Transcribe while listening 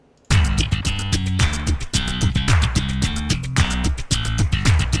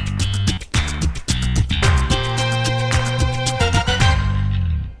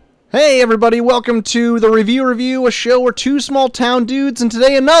Hey everybody, welcome to the Review, a show where two small town dudes and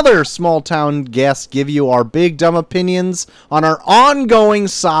today another small town guest give you our big dumb opinions on our ongoing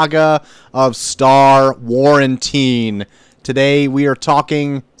saga of Star Warrantine. Today we are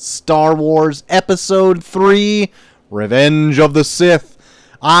talking Star Wars Episode 3, Revenge of the Sith.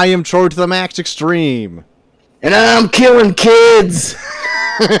 I am Troy to the Max Extreme. And I'm killing kids!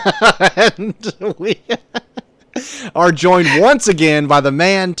 And we are joined once again by the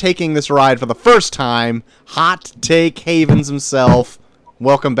man taking this ride for the first time, Hot Take Havens himself.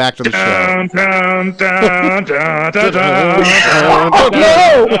 Welcome back to the show.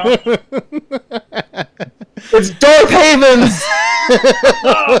 It's Darth Havens!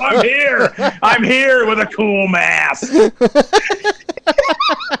 Oh, I'm here with a cool mask.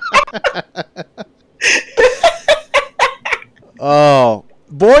 Oh,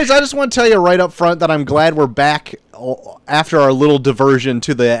 boys, I just want to tell you right up front that I'm glad we're back after our little diversion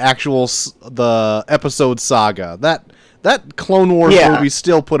to the actual the episode saga. That Clone Wars movie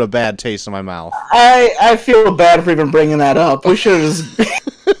still put a bad taste in my mouth. I feel bad for even bringing that up. We should have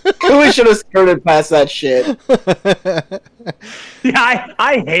skirted past that shit. Yeah,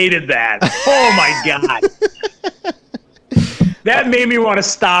 I hated that. Oh my god. That made me want to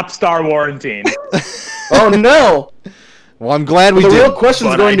stop Star Warrantine. Oh no! Well, I'm glad we did. The real question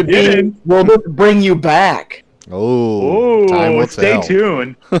is going to be, will this bring you back? Oh, time will stay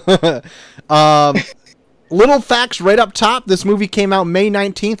tuned. Little facts right up top. This movie came out May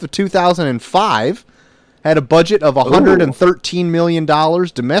 19th of 2005. Had a budget of $113 million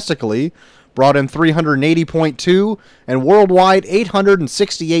domestically. Brought in $380.2 and worldwide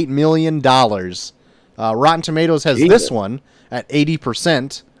 $868 million. Rotten Tomatoes has this one at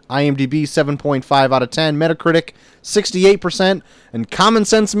 80%. IMDb 7.5 out of 10. Metacritic 68%. And Common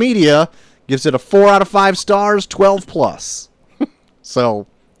Sense Media gives it a 4 out of 5 stars, 12 plus. So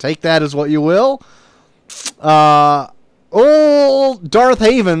take that as what you will. Old Darth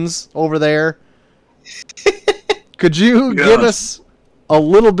Havens over there. Could you give us a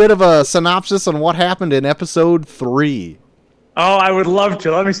little bit of a synopsis on what happened in episode 3? Oh, I would love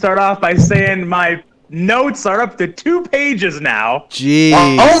to. Let me start off by saying my notes are up to 2 pages now. Jeez.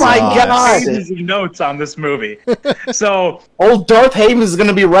 Oh my god. Pages of notes on this movie. So old Darth Havens is going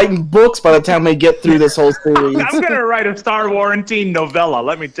to be writing books by the time we get through this whole series. I'm going to write a Star Warrantine novella,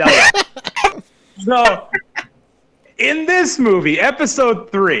 let me tell you. So, in this movie,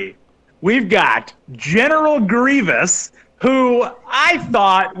 episode 3, we've got General Grievous, who I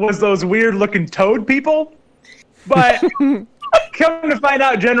thought was those weird-looking toad people, but come to find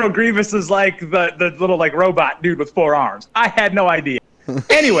out General Grievous is like the little like robot dude with 4 arms. I had no idea.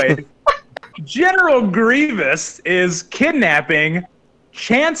 Anyway, General Grievous is kidnapping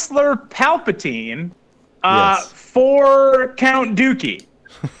Chancellor Palpatine for Count Dookie.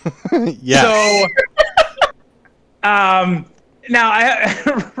 Yes. So, now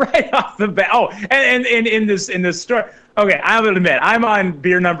I right off the bat. Oh, and in this story. Okay, I will admit I'm on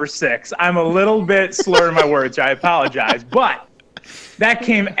beer number 6. I'm a little bit slurring my words. I apologize, but that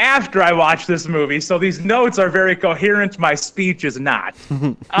came after I watched this movie, so these notes are very coherent. My speech is not.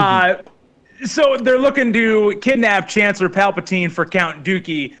 So they're looking to kidnap Chancellor Palpatine for Count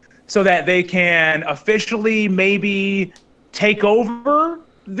Dookie so that they can officially maybe take over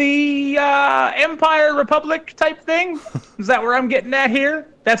the Empire Republic type thing. Is that where I'm getting at here?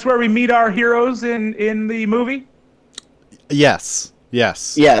 That's where we meet our heroes in the movie? Yes.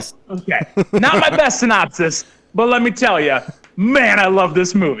 Okay. Not my best synopsis, but let me tell you, man, I love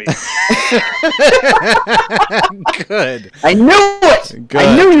this movie. Good. I knew it! Good.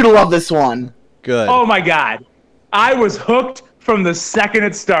 I knew you'd love this one. Good. Oh my god. I was hooked from the second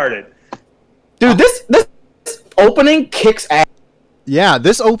it started. Dude, this opening kicks ass. Yeah,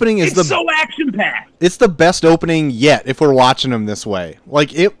 this opening is so action-packed. It's the best opening yet if we're watching them this way.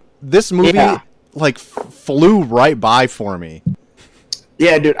 Like this movie flew right by for me.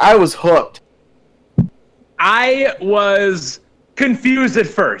 Yeah, dude, I was hooked. I was confused at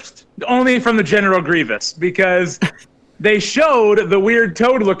first, only from the General Grievous, because they showed the weird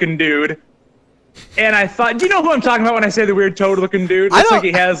toad-looking dude, and I thought, do you know who I'm talking about when I say the weird toad-looking dude? Looks like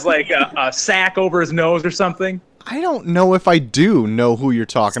he has like a sack over his nose or something. I don't know if I do know who you're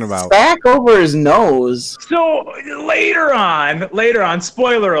talking about. Sack over his nose. So later on,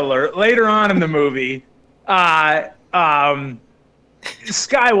 spoiler alert, later on in the movie, Skywalker,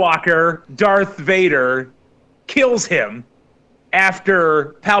 Darth Vader, kills him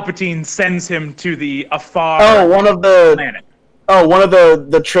after Palpatine sends him to the afar planet. Oh, one of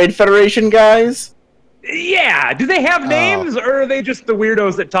the Trade Federation guys? Yeah. Do they have names, or are they just the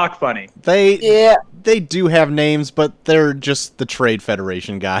weirdos that talk funny? They do have names, but they're just the Trade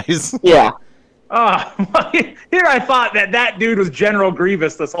Federation guys. Yeah. Oh, well, here I thought that dude was General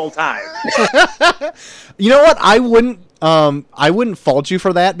Grievous this whole time. You know what? I wouldn't fault you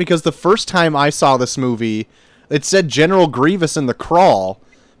for that, because the first time I saw this movie, it said General Grievous in the crawl,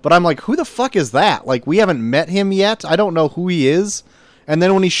 but I'm like, who the fuck is that? Like, we haven't met him yet. I don't know who he is. And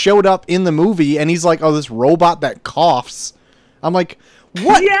then when he showed up in the movie and he's like, oh, this robot that coughs, I'm like,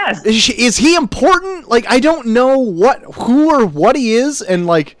 what? Yes. Is he important? Like, I don't know who or what he is. And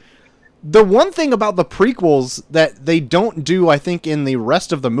like, the one thing about the prequels that they don't do, I think, in the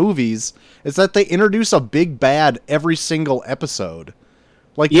rest of the movies is that they introduce a big bad every single episode.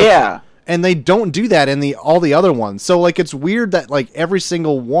 Like, yeah. And they don't do that in all the other ones. So like, it's weird that like every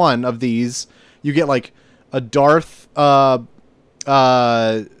single one of these, you get like a Darth or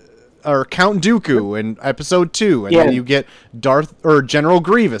Count Dooku in episode 2, and then you get Darth or General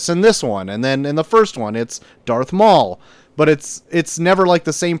Grievous in this one, and then in the first one it's Darth Maul. But it's never like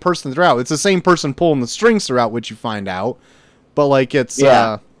the same person throughout. It's the same person pulling the strings throughout, which you find out. But like, it's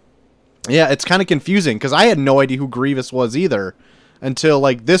it's kind of confusing, because I had no idea who Grievous was either until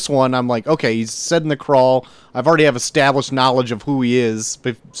like this one. I'm like, okay, he's said in the crawl. I've already have established knowledge of who he is,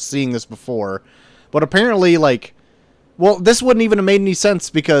 seeing this before. But apparently, like, well, this wouldn't even have made any sense,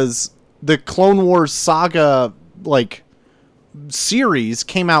 because the Clone Wars saga like series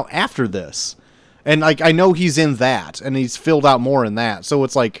came out after this. And like, I know he's in that, and he's filled out more in that. So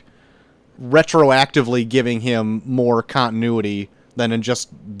it's like retroactively giving him more continuity than in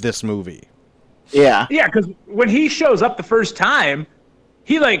just this movie. Yeah. Yeah, because when he shows up the first time,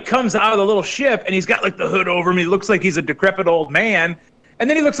 he like comes out of the little ship and he's got like the hood over him. He looks like he's a decrepit old man. And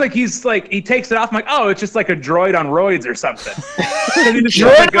then he looks like he takes it off. I'm like, oh, it's just like a droid on roids or something.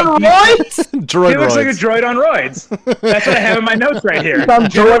 Droid on roids? He looks like a droid on roids. That's what I have in my notes right here.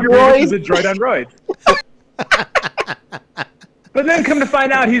 Droid roids? Is a droid on roids. But then come to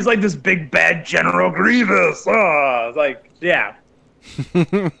find out he's like this big bad General Grievous. Oh, like, yeah.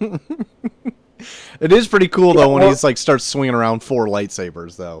 It is pretty cool though when he's like starts swinging around 4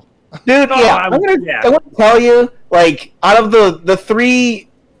 lightsabers though. Dude, I want to tell you, like, out of the 3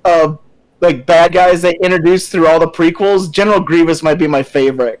 like bad guys they introduced through all the prequels, General Grievous might be my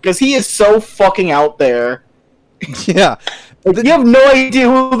favorite, because he is so fucking out there. Yeah, like, you have no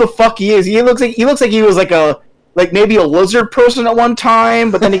idea who the fuck he is. He looks like he was like maybe a lizard person at one time,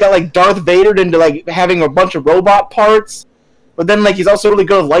 but then he got like Darth Vadered into like having a bunch of robot parts. But then like he's also really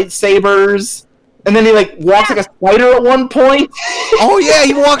good with lightsabers. And then he like walks like a spider at one point. Oh yeah,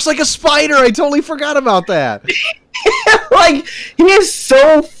 he walks like a spider. I totally forgot about that. Like, he is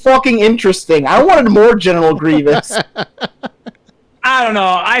so fucking interesting. I wanted more General Grievous. I don't know.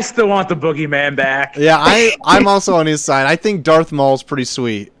 I still want the Boogeyman back. Yeah, I'm also on his side. I think Darth Maul's pretty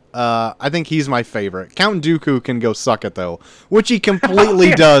sweet. I think he's my favorite. Count Dooku can go suck it though, which he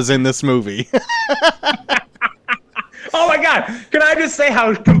completely does in this movie. Oh my god! Can I just say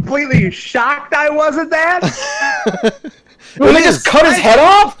how completely shocked I was at that? When they just cut his head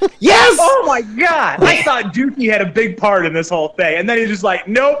off? Yes! Oh my god! I thought Dookie had a big part in this whole thing, and then he's just like,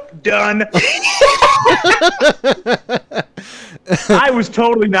 nope, done. I was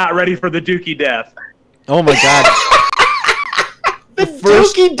totally not ready for the Dookie death. Oh my god. The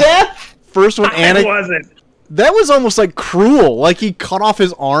Dookie death? First one, I wasn't. That was almost like cruel. Like, he cut off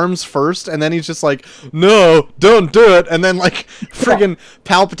his arms first, and then he's just like, no, don't do it. And then, like, friggin'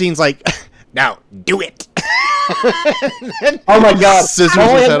 Palpatine's like, now, do it. Oh my god. Scissors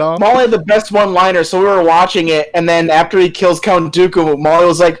his head off. Maul had the best one-liner, so we were watching it, and then after he kills Count Dooku, Maul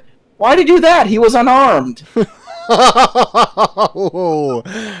was like, why'd he do that? He was unarmed. Oh,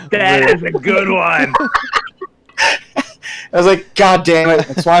 that is a good one. I was like, God damn it,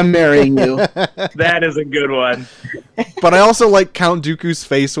 that's why I'm marrying you. That is a good one. But I also like Count Dooku's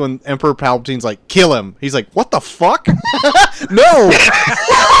face when Emperor Palpatine's like, kill him. He's like, what the fuck? No!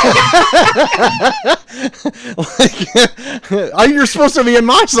 Like, you're supposed to be on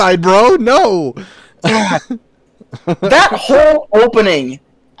my side, bro. No! That whole opening,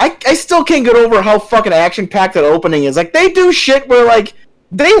 I still can't get over how fucking action-packed that opening is. Like, they do shit where, like,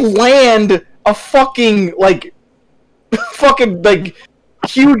 they land a fucking, like,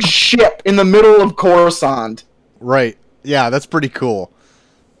 huge ship in the middle of Coruscant. Right. Yeah, that's pretty cool.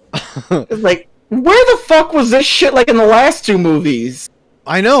 It's like, where the fuck was this shit like in the last 2 movies?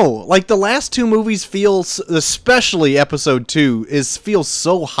 I know. Like, the last 2 movies especially episode 2, feels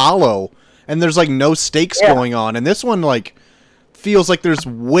so hollow, and there's like no stakes going on. And this one, like, feels like there's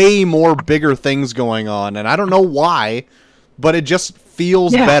way more bigger things going on, and I don't know why, but it just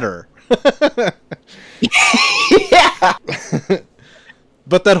feels better. Yeah.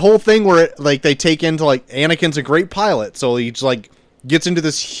 But that whole thing where like they take into like Anakin's a great pilot, so he's like gets into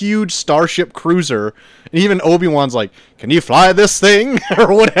this huge starship cruiser, and even Obi-Wan's like, "Can you fly this thing?"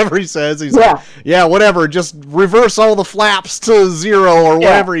 or whatever he says. He's like, "Yeah, whatever. Just reverse all the flaps to 0 or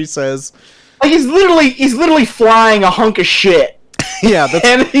whatever he says." Like he's literally flying a hunk of shit. Yeah,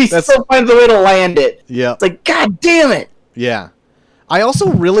 and he still finds a way to land it. Yeah, it's like, God damn it. Yeah. I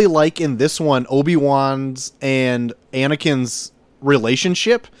also really like in this one Obi-Wan's and Anakin's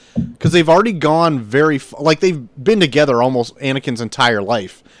relationship, because they've already gone like they've been together almost Anakin's entire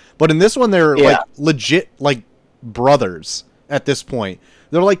life, but in this one they're like legit like brothers at this point.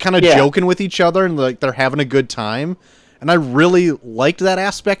 They're like kind of joking with each other and like they're having a good time, and I really liked that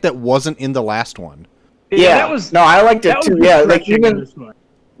aspect that wasn't in the last one. Yeah, I liked it too. Yeah, like even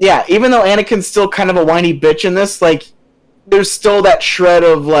though Anakin's still kind of a whiny bitch in this, like there's still that shred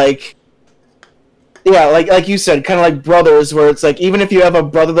of like, yeah, like you said, kind of like brothers, where it's like even if you have a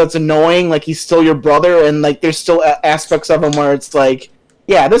brother that's annoying, like he's still your brother, and like there's still aspects of him where it's like,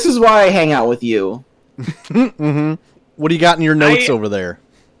 yeah, this is why I hang out with you. Mm-hmm. What do you got in your notes over there?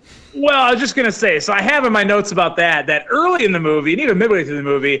 Well, I was just gonna say, so I have in my notes about that early in the movie, and even midway through the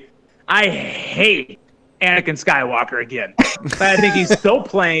movie, I hate Anakin Skywalker again. I think he's so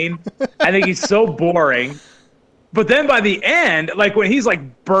plain. I think he's so boring. But then by the end, like when he's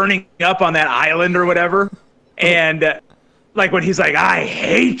like burning up on that island or whatever, and like when he's like, "I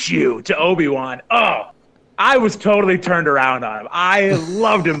hate you" to Obi-Wan, I was totally turned around on him. I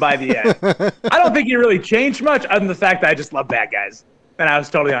loved him by the end. I don't think he really changed much other than the fact that I just love bad guys. And I was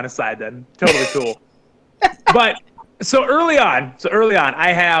totally on his side then. Totally cool. But so early on,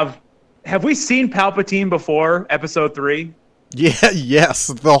 I have we seen Palpatine before Episode 3? Yeah, yes,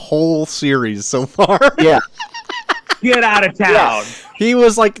 the whole series so far. Yeah. Get out of town. Yeah. He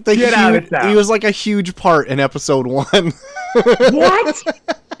was like he was like a huge part in Episode 1. What?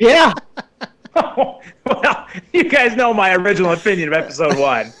 Yeah. Oh, well, you guys know my original opinion of Episode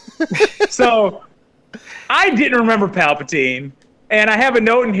 1. So I didn't remember Palpatine, and I have a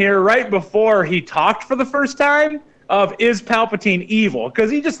note in here right before he talked for the first time of, is Palpatine evil? Because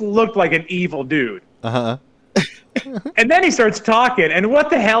he just looked like an evil dude. Uh-huh. And then he starts talking, and what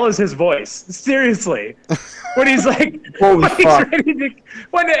the hell is his voice? Seriously. When he's like, when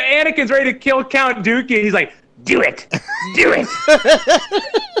Anakin's ready to kill Count Dooku, he's like, "Do it. Do it."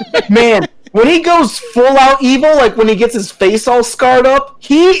 Man, when he goes full out evil, like when he gets his face all scarred up,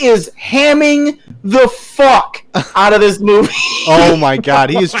 he is hamming the fuck out of this movie. Oh my god,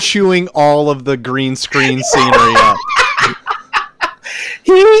 he is chewing all of the green screen scenery up.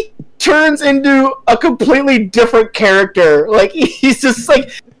 He turns into a completely different character. Like, he's just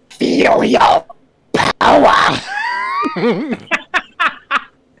like, "Feel your power."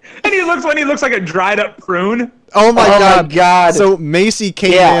 And he looks like a dried up prune. Oh my god. So Macy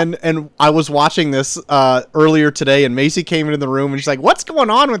came in, and I was watching this earlier today, and Macy came into the room, and she's like, "What's going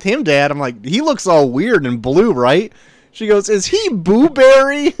on with him, Dad?" I'm like, "He looks all weird and blue, right?" She goes, "Is he Boo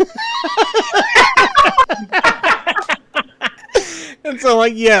Berry?" And so,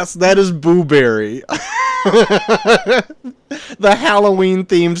 like, yes, that is Boo Berry. The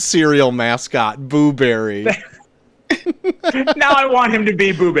Halloween-themed cereal mascot, Boo Berry. Now I want him to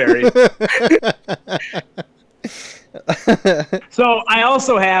be Boo Berry. So I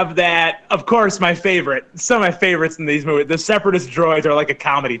also have that, of course, some of my favorites in these movies, the Separatist droids are like a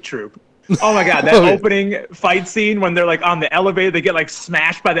comedy troupe. Oh my god, that opening fight scene when they're like on the elevator, they get like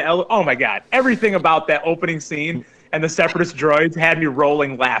smashed by the elevator. Oh my god, everything about that opening scene and the Separatist droids had me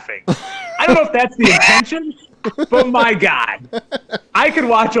rolling laughing. I don't know if that's the intention, but my god, I could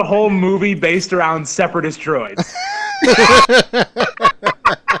watch a whole movie based around Separatist droids.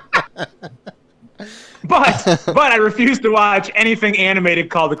 But I refuse to watch anything animated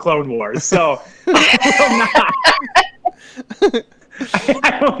called the Clone Wars, so I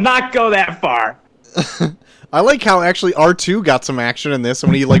will not go that far. I like how actually R2 got some action in this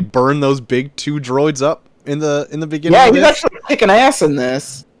when he like burned those big 2 droids up in the beginning. Yeah, he's actually kicking ass in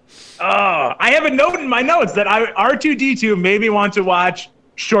this. Oh, I have a note in my notes that R2-D2 made me want to watch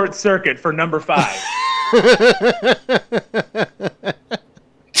Short Circuit for number 5.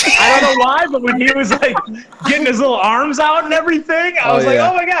 I don't know why, but when he was like getting his little arms out and everything, I was like,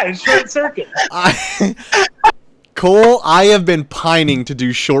 "Oh my god, it's Short Circuit." Cole, I have been pining to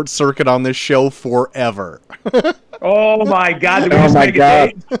do Short Circuit on this show forever. Oh my god, did we just make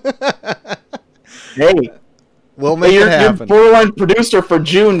a date? Hey, we'll make it happen. You're borderline producer for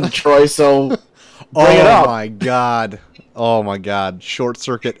June, Troy, so bring it up. Oh my god, Short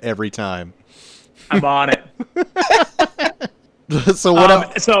Circuit every time. I'm on it. So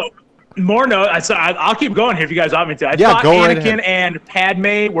what? more note. I'll keep going here if you guys want me to. I Yeah, thought go right Anakin ahead. and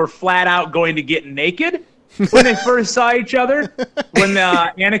Padme were flat out going to get naked when they first saw each other. When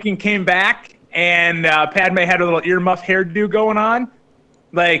Anakin came back and Padme had a little earmuff hairdo going on,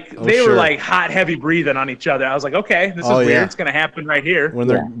 like they were sure. like hot, heavy breathing on each other. I was like, okay, this is Oh, weird. yeah. It's gonna happen right here. When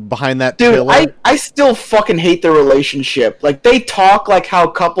they're behind that Dude, pillar. I still fucking hate their relationship. Like, they talk like how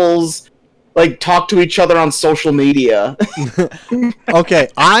couples, like, talk to each other on social media. Okay,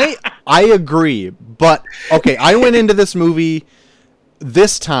 I agree, but okay, I went into this movie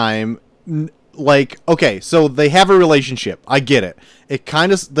this time like, okay, so they have a relationship. I get it. It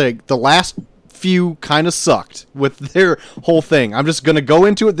kind of the last few kind of sucked with their whole thing. I'm just gonna go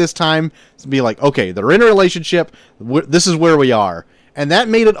into it this time and be like, okay, they're in a relationship. This is where we are, and that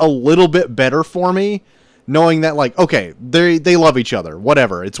made it a little bit better for me, knowing that like, okay, they love each other.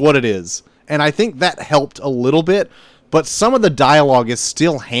 Whatever, it's what it is. And I think that helped a little bit, but some of the dialogue is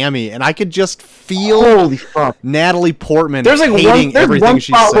still hammy, and I could just feel Holy fuck. Natalie Portman There's like hating there's everything one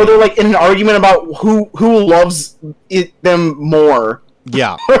she's spot where saying. they're like in an argument about who loves them more.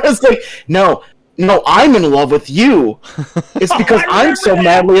 Yeah, It's like, no, I'm in love with you. It's because I'm so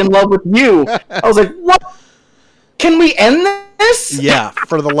madly in love with you. I was like, what? Can we end this? yeah,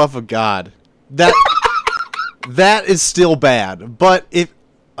 for the love of God, that is still bad. But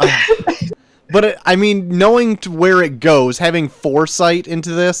I mean, knowing to where it goes, having foresight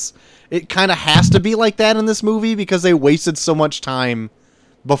into this, it kind of has to be like that in this movie because they wasted so much time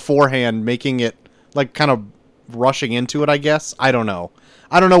beforehand making it like kind of rushing into it, I guess. I don't know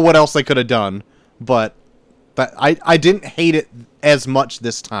what else they could have done, but I didn't hate it as much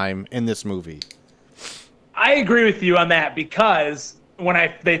this time in this movie. I agree with you on that because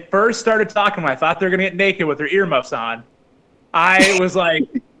when they first started talking, when I thought they were gonna get naked with their earmuffs on, I was like,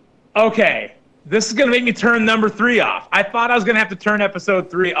 okay, this is gonna make me turn number 3 off. I thought I was gonna have to turn episode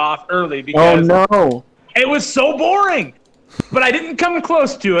 3 off early because no. it was so boring. But I didn't come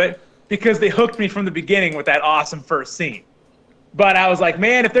close to it because they hooked me from the beginning with that awesome first scene. But I was like,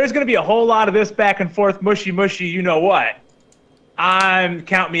 man, if there's gonna be a whole lot of this back and forth, mushy, you know what?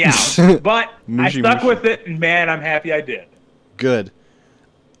 Count me out. But I Mushy, stuck mushy. with it, and man, I'm happy I did. Good.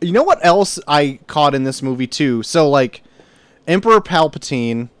 You know what else I caught in this movie too? So like Emperor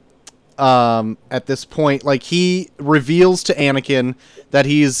Palpatine at this point, like he reveals to Anakin that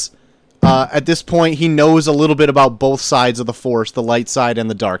he's at this point he knows a little bit about both sides of the Force, the light side and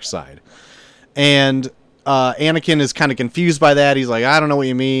the dark side. And Anakin is kind of confused by that. He's like, I don't know what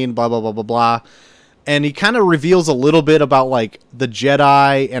you mean, blah, blah, blah, blah, blah. And he kind of reveals a little bit about, like, the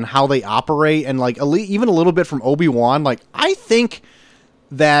Jedi and how they operate. And, like, even a little bit from Obi-Wan. Like, I think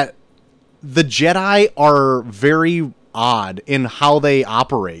that the Jedi are very odd in how they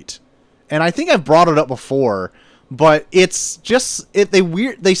operate. And I think I've brought it up before. But it's just...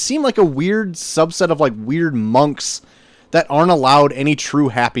 They seem like a weird subset of, like, weird monks that aren't allowed any true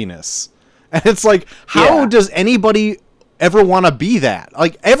happiness. And it's like, how does anybody ever want to be that?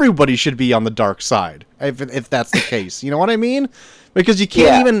 Like, everybody should be on the dark side, if that's the case. You know what I mean? Because you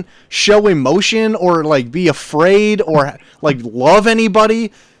can't even show emotion or, like, be afraid or, like, love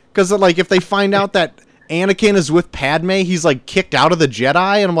anybody. Because, like, if they find out that Anakin is with Padme, he's, like, kicked out of the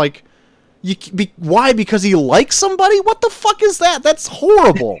Jedi. And I'm like, why? Because he likes somebody? What the fuck is that? That's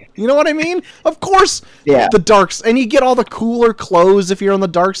horrible. You know what I mean? Of course, the darks, and you get all the cooler clothes if you're on the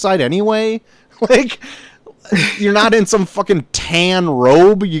dark side anyway. Like, you're not in some fucking tan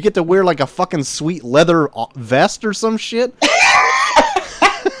robe. You get to wear like a fucking sweet leather vest or some shit.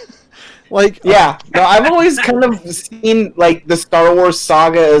 Like, no, I've always kind of seen like the Star Wars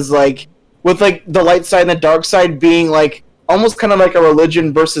saga as like with like the light side and the dark side being like almost kind of like a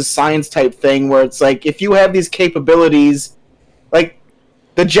religion versus science type thing, where it's like if you have these capabilities, like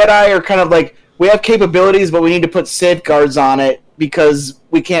the Jedi are kind of like, we have capabilities, but we need to put safeguards on it because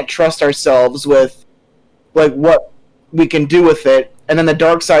we can't trust ourselves with like what we can do with it. And then the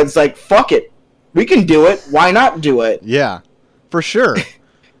dark side's like, fuck it, we can do it. Why not do it? Yeah, for sure.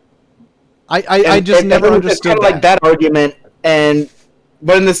 I just never understood it's kind of like that argument,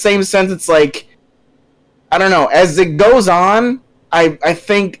 but in the same sense, it's like, I don't know. As it goes on, I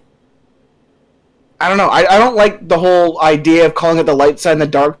think, I don't know. I don't like the whole idea of calling it the light side and the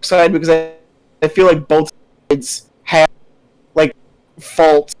dark side because I feel like both sides have like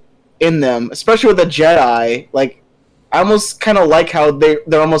fault in them, especially with the Jedi. Like, I almost kind of like how they're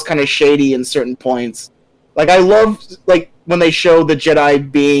almost kind of shady in certain points. Like, I love like when they show the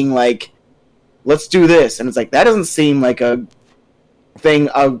Jedi being like, let's do this, and it's like, that doesn't seem like a thing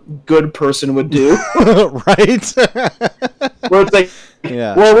a good person would do. Right? Where it's like,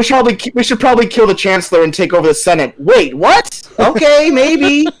 well, we should probably kill the Chancellor and take over the Senate. Wait, what? Okay,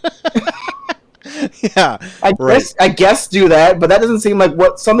 maybe. Yeah, I guess do that, but that doesn't seem like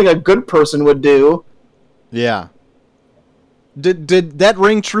what something a good person would do. Yeah. Did that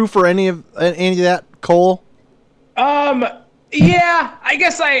ring true for any of that, Cole? Yeah, I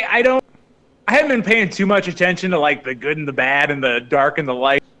guess I don't. I haven't been paying too much attention to like the good and the bad and the dark and the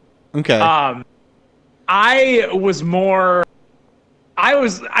light. Okay. I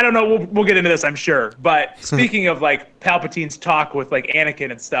don't know. We'll get into this, I'm sure. But speaking of like Palpatine's talk with like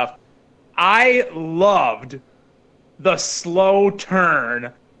Anakin and stuff, I loved the slow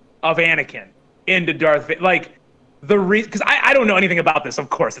turn of Anakin into Darth Vader. Like because I don't know anything about this. Of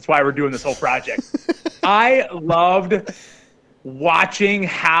course, that's why we're doing this whole project. I loved watching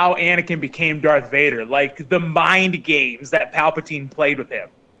how Anakin became Darth Vader, like the mind games that Palpatine played with him.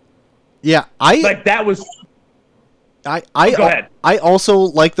 Yeah, that was. Go ahead. I also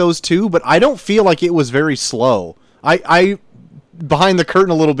like those too, but I don't feel like it was very slow. I behind the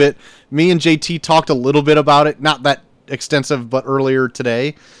curtain a little bit. Me and JT talked a little bit about it, not that extensive, but earlier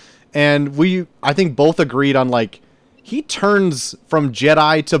today, and I think both agreed on like he turns from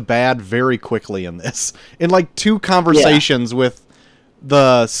Jedi to bad very quickly in this. In like 2 conversations with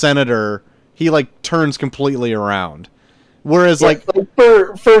the senator, he like turns completely around. Whereas like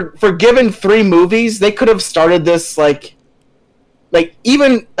for given 3 movies, they could have started this like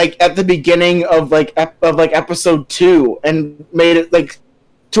even like at the beginning of episode 2 and made it like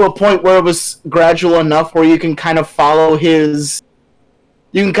to a point where it was gradual enough where you can kind of follow his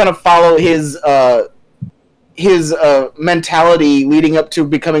mentality leading up to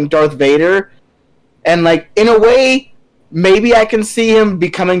becoming Darth Vader. And like in a way, maybe I can see him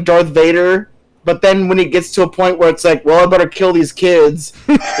becoming Darth Vader. But then when he gets to a point where it's like, well, I better kill these kids.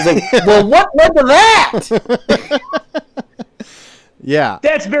 It's like, well, what led to that? Yeah.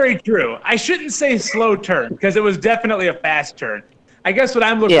 That's very true. I shouldn't say slow turn, because it was definitely a fast turn. I guess what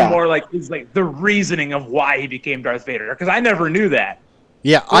I'm looking more like is like the reasoning of why he became Darth Vader, because I never knew that.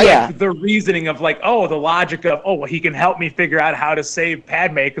 Yeah, the reasoning of like, oh, the logic of, oh, well, he can help me figure out how to save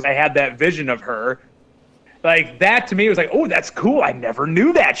Padme because I had that vision of her. Like, that to me was like, oh, that's cool. I never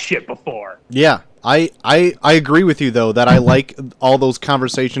knew that shit before. Yeah, I agree with you, though, that I like all those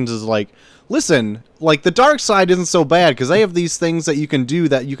conversations is like, listen, like, the dark side isn't so bad because they have these things that you can do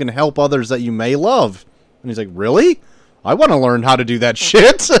that you can help others that you may love. And he's like, really? I want to learn how to do that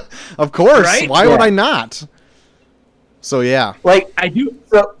shit. Of course. Right? Why would I not? So, yeah. Like, I do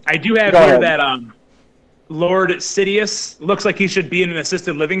have here that Lord Sidious looks like he should be in an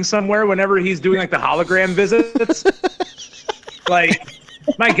assisted living somewhere whenever he's doing like the hologram visits. Like,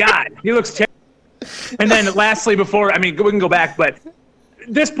 my God, he looks terrible. And then lastly, we can go back, but at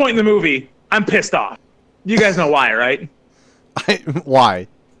this point in the movie, I'm pissed off. You guys know why, right? Why?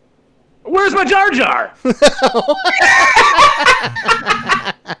 Where's my Jar Jar?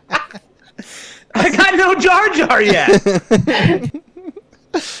 I got no Jar Jar yet.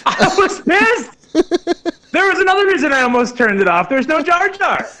 I was pissed. There was another reason I almost turned it off. There's no Jar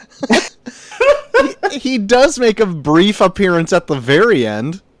Jar. He does make a brief appearance at the very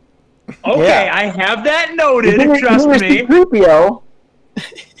end. Okay, I have that noted. Trust me. C-3PO.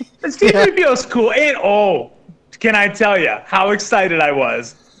 C-3PO's cool. And can I tell you how excited I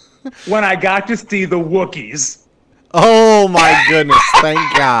was when I got to see the Wookiees? Oh my goodness! Thank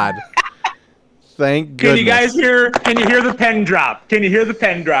God. Thank goodness. Can you guys hear? Can you hear the pen drop? Can you hear the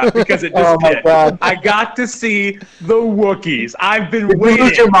pen drop? Because it just did. God. I got to see the Wookiees. I've been waiting. You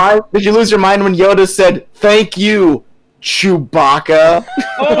lose your mind? Did you lose your mind when Yoda said, "Thank you, Chewbacca"?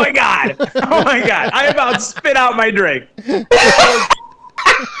 Oh my God! Oh my God! I about spit out my drink.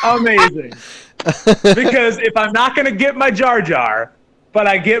 Amazing. Because if I'm not gonna get my Jar Jar, but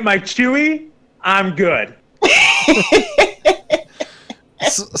I get my Chewie, I'm good.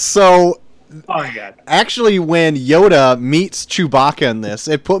 So. Oh my God. Actually, when Yoda meets Chewbacca in this,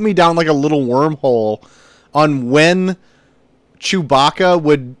 it put me down like a little wormhole on when Chewbacca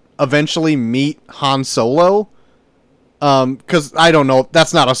would eventually meet Han Solo. Because I don't know,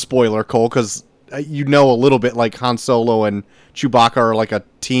 that's not a spoiler, Cole, because you know a little bit like Han Solo and Chewbacca are like a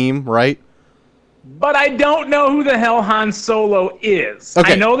team, right? But I don't know who the hell Han Solo is.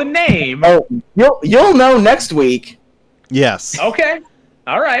 Okay. I know the name. Oh, you'll know next week. Yes. Okay.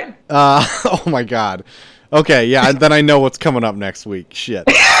 All right. Oh my God. Okay, yeah, and then I know what's coming up next week. Shit.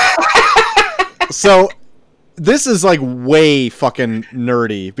 So, this is like way fucking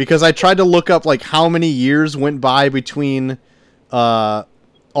nerdy because I tried to look up like how many years went by between all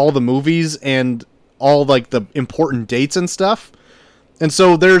the movies and all like the important dates and stuff. And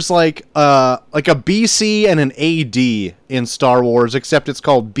so there's like a BC and an AD in Star Wars, except it's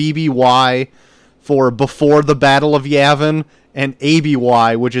called BBY for Before the Battle of Yavin, and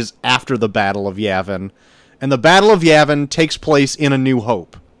ABY, which is after the Battle of Yavin. And the Battle of Yavin takes place in A New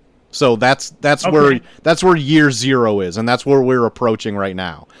Hope. So that's where year 0 is, and that's where we're approaching right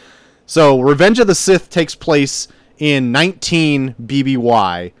now. So Revenge of the Sith takes place in 19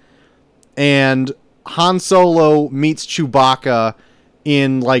 BBY, and Han Solo meets Chewbacca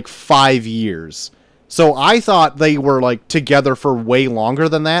in like 5 years. So I thought they were like together for way longer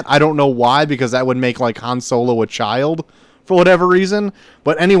than that. I don't know why, because that would make like Han Solo a child for whatever reason.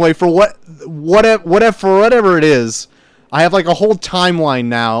 But anyway, for whatever it is, I have like a whole timeline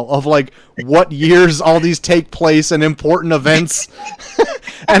now of like what years all these take place and important events.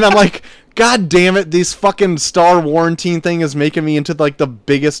 And I'm like, God damn it, this fucking Star Warranty thing is making me into like the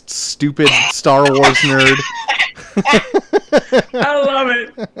biggest stupid Star Wars nerd. I love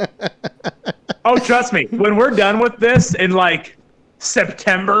it. Oh, trust me, when we're done with this in like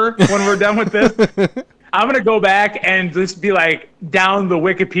September, when we're done with this, I'm going to go back and just be like down the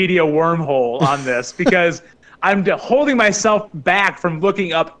Wikipedia wormhole on this, because I'm holding myself back from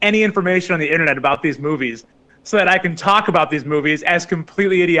looking up any information on the internet about these movies so that I can talk about these movies as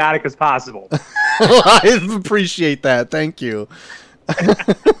completely idiotic as possible. I appreciate that. Thank you.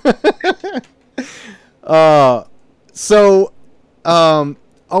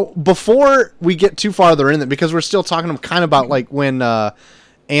 Before we get too farther in it, because we're still talking kind of about like when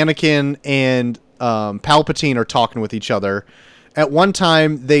Anakin and Palpatine are talking with each other. At one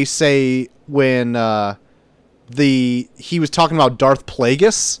time, they say when he was talking about Darth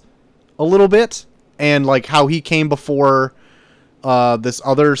Plagueis a little bit, and like how he came before this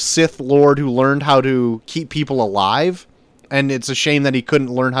other Sith Lord who learned how to keep people alive, and it's a shame that he couldn't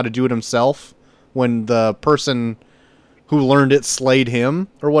learn how to do it himself when the person who learned it slayed him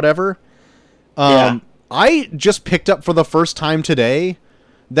or whatever. I just picked up for the first time today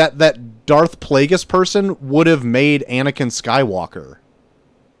that Darth Plagueis person would have made Anakin Skywalker.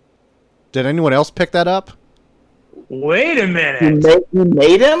 Did anyone else pick that up? Wait a minute. You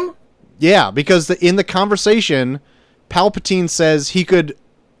made him? Yeah, because in the conversation, Palpatine says he could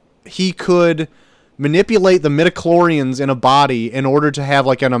manipulate the midichlorians in a body in order to have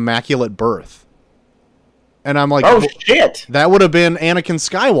like an immaculate birth. And I'm like, oh shit, that would have been Anakin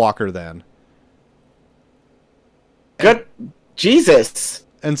Skywalker then. Good Jesus.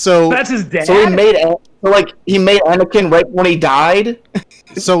 And so that's his dad. So he made Anakin right when he died.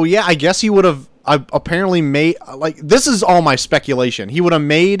 So yeah, I guess he would have apparently made, like, this is all my speculation. He would have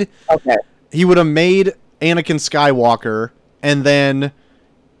made Anakin Skywalker, and then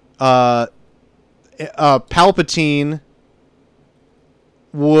Palpatine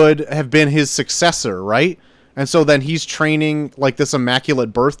would have been his successor, right? And so then he's training like this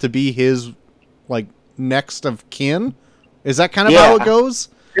immaculate birth to be his like next of kin. Is that kind of how it goes?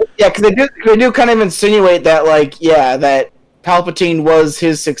 Yeah, because they do kind of insinuate that that Palpatine was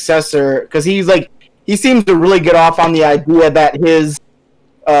his successor, because he seems to really get off on the idea that his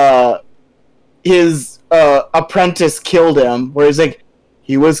apprentice killed him, where he's like,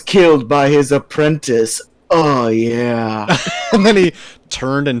 he was killed by his apprentice. Oh yeah. And then he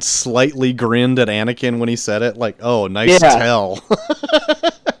turned and slightly grinned at Anakin when he said it, like, "Oh, nice tell."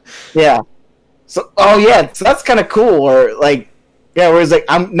 Yeah. So that's kind of cool. Or like, where he's like,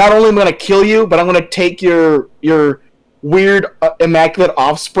 I'm not only gonna kill you, but I'm gonna take your weird immaculate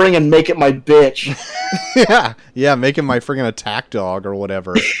offspring and make it my bitch. yeah, make him my friggin' attack dog or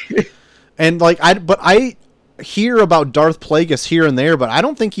whatever. And like, I hear about Darth Plagueis here and there, but I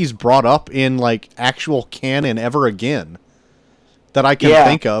don't think he's brought up in like actual canon ever again that I can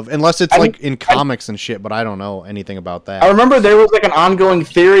think of, unless it's in comics and shit, but I don't know anything about that. I remember there was like an ongoing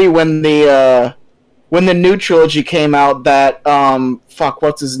theory when the new trilogy came out that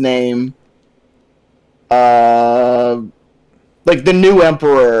what's his name? Like the new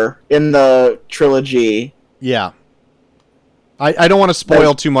emperor in the trilogy. Yeah. I don't want to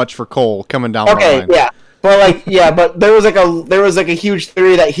spoil too much for Cole coming down the line. Okay, yeah. But but there was a huge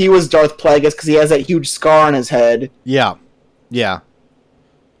theory that he was Darth Plagueis because he has that huge scar on his head. Yeah. Yeah.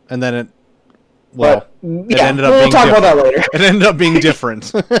 And then it ended up we'll talk about that later. It ended up being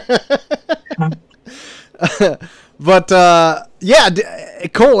different. But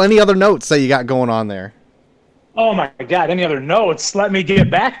Cole, any other notes that you got going on there? Oh my God, any other notes? Let me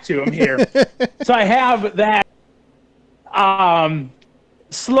get back to them here. So I have that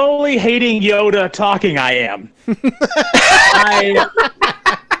slowly hating Yoda talking I am.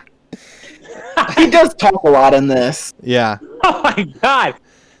 He does talk a lot in this. Yeah. Oh my God.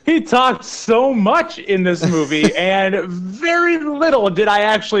 He talked so much in this movie, and very little did I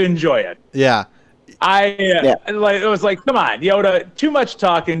actually enjoy it. Yeah. It was like, come on, Yoda, too much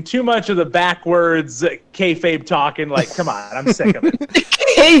talking, too much of the backwards kayfabe talking. Like, come on, I'm sick of it.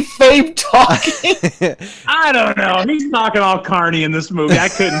 Kayfabe talking. I don't know. He's talking all carny in this movie. I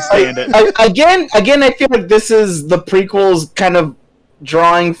couldn't stand it. Again, I feel like this is the prequels kind of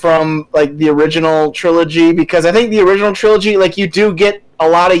drawing from like the original trilogy, because I think the original trilogy, like, you do get a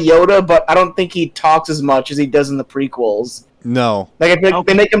lot of Yoda, but I don't think he talks as much as he does in the prequels. No. Like, I feel like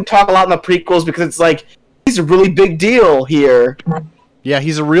they make him talk a lot in the prequels because it's like, he's a really big deal here. Yeah,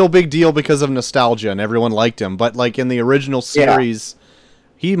 he's a real big deal because of nostalgia, and everyone liked him. But, like, in the original series,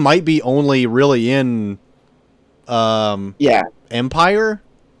 he might be only really in Empire?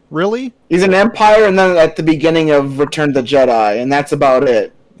 Really? He's in Empire, and then at the beginning of Return of the Jedi, and that's about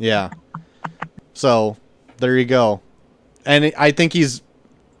it. Yeah. So, there you go. And I think he's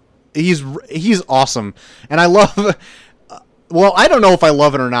awesome. And I love... Well, I don't know if I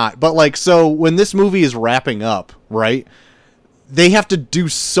love it or not, but, like, so when this movie is wrapping up, right, they have to do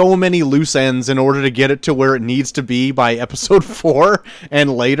so many loose ends in order to get it to where it needs to be by episode 4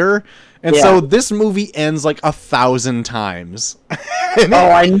 and later. And so this movie ends like 1,000 times.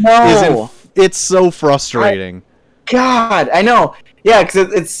 I know. It's so frustrating. God, I know. Yeah,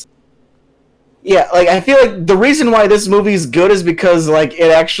 because it's... Yeah, like, I feel like the reason why this movie is good is because, like,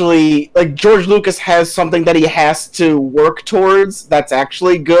 it actually... Like, George Lucas has something that he has to work towards that's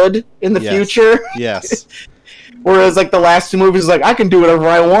actually good in the future. Yes. Whereas, like, the last two movies, like, I can do whatever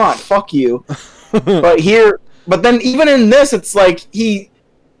I want. Fuck you. But then even in this, it's like, he's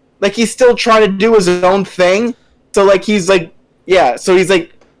still trying to do his own thing. So, like, he's, like... Yeah, so he's,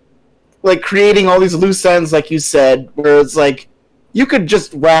 like, creating all these loose ends, like you said, where it's like, you could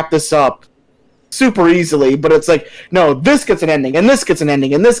just wrap this up super easily, but it's like, no, this gets an ending, and this gets an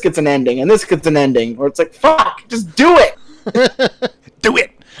ending, and this gets an ending, and this gets an ending. Or it's like, fuck, just do it! Do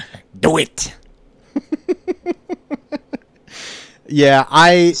it! Do it! Yeah,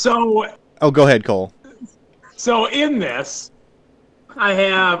 Oh, go ahead, Cole. So in this, I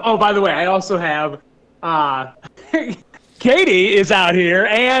have... Oh, by the way, I also have... Katie is out here,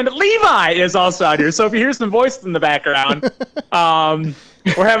 and Levi is also out here. So if you hear some voices in the background,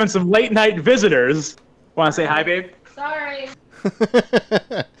 we're having some late night visitors. Want to say hi, babe? Sorry.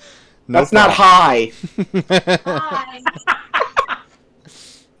 That's not hi. Hi.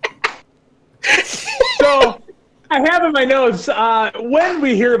 So I have in my notes, when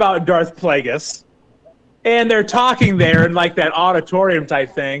we hear about Darth Plagueis, and they're talking there in like that auditorium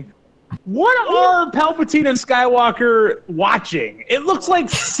type thing, what are Palpatine and Skywalker watching? It looks like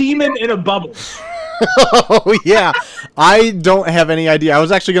semen in a bubble. Oh, yeah. I don't have any idea. I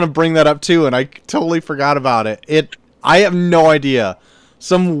was actually going to bring that up, too, and I totally forgot about it. I have no idea.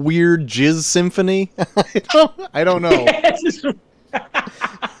 Some weird jizz symphony? I don't know.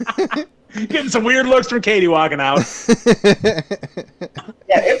 Getting some weird looks from Katie walking out. Yeah,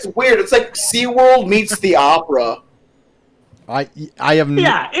 it's weird. It's like SeaWorld meets the opera. I have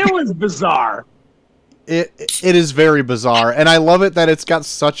Yeah, it was bizarre. It is very bizarre, and I love it that it's got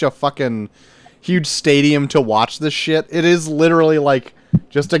such a fucking huge stadium to watch this shit. It is literally like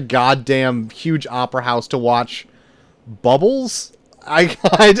just a goddamn huge opera house to watch bubbles. I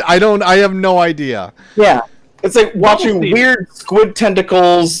have no idea. Yeah, it's like watching weird squid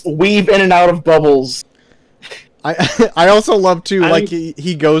tentacles weave in and out of bubbles. I also love too, like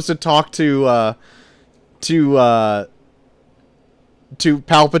he goes to talk to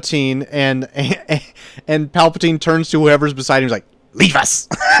Palpatine, and Palpatine turns to whoever's beside him. He's like, "Leave us!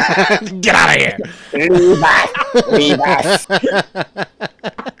 Get out of here! Leave us!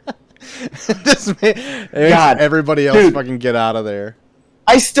 God, everybody else, dude, fucking get out of there!"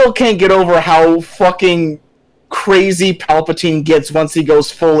 I still can't get over how fucking crazy Palpatine gets once he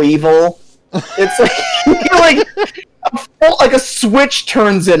goes full evil. It's like like a switch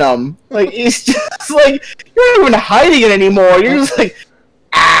turns in him. Like, he's just like, you're not even hiding it anymore. You're just like,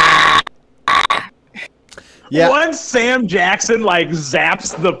 Yeah. Once Sam Jackson like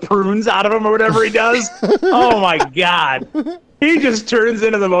zaps the prunes out of him or whatever he does, oh my god, he just turns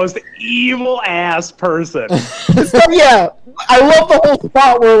into the most evil ass person. So, yeah, I love the whole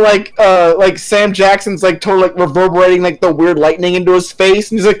spot where like Sam Jackson's like totally like reverberating like the weird lightning into his face,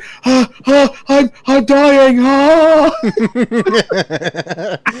 and he's like, I'm dying.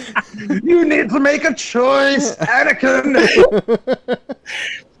 You need to make a choice, Anakin.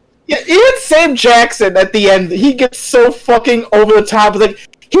 Yeah, even Sam Jackson at the end, he gets so fucking over the top. Like,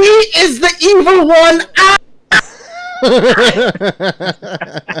 he is the evil one.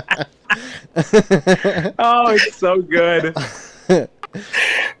 Oh, it's so good. It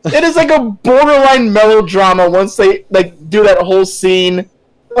is like a borderline melodrama once they like do that whole scene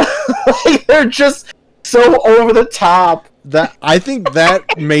Like, they're just so over the top. That I think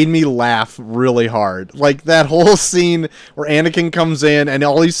that made me laugh really hard. Like that whole scene where Anakin comes in and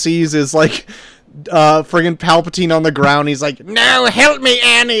all he sees is like friggin' Palpatine on the ground. He's like, "No, help me,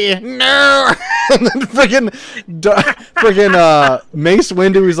 Annie, no!" And then friggin' Mace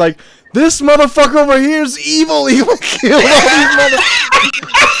Windu is like, "This motherfucker over here is evil. He will kill all these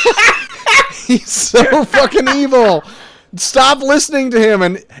motherfuckers." He's so fucking evil. Stop listening to him.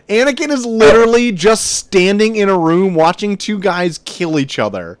 And Anakin is literally just standing in a room watching two guys kill each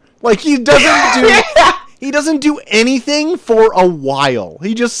other. Like he doesn't do anything for a while.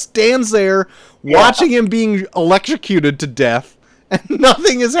 He just stands there watching him being electrocuted to death, and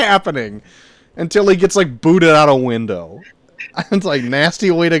nothing is happening until he gets like booted out a window. It's like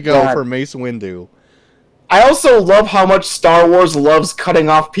nasty way to go for Mace Windu. I also love how much Star Wars loves cutting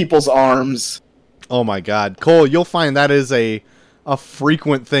off people's arms. Oh my god. Cole, you'll find that is a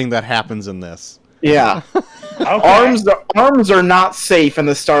frequent thing that happens in this. Yeah. Okay. Arms are not safe in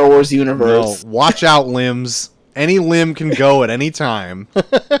the Star Wars No, universe. watch out, limbs. Any limb can go at any time.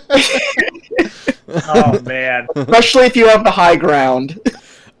 Oh man. Especially if you have the high ground.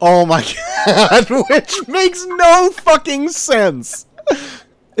 Oh my god, which makes no fucking sense.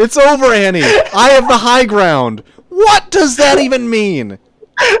 It's over, Annie. I have the high ground. What does that even mean?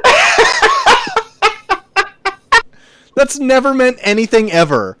 That's never meant anything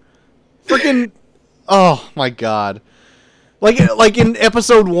ever. Freaking... Oh my god. Like in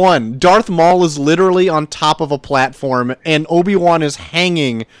episode 1, Darth Maul is literally on top of a platform and Obi-Wan is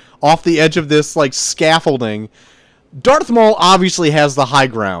hanging off the edge of this like scaffolding. Darth Maul obviously has the high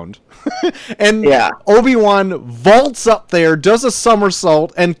ground. And Obi-Wan vaults up there, does a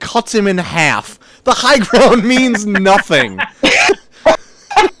somersault, and cuts him in half. The high ground means nothing.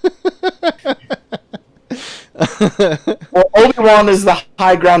 Well, Obi-Wan is the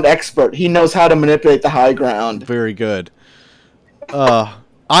high ground expert. He knows how to manipulate the high ground. Very good.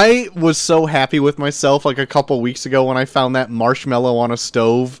 I was so happy with myself like a couple weeks ago when I found that marshmallow on a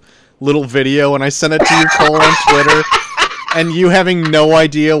stove little video, and I sent it to you, Cole, on Twitter, and you having no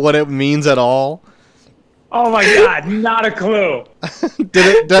idea what it means at all. Oh my god, not a clue.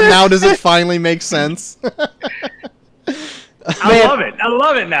 Now does it finally make sense? I love it. I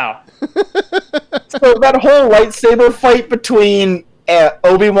love it now. So that whole lightsaber fight between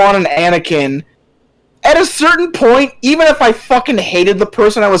Obi-Wan and Anakin, at a certain point, even if I fucking hated the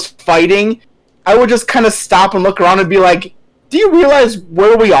person I was fighting, I would just kind of stop and look around and be like, do you realize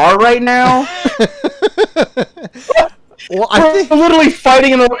where we are right now? Well, We're literally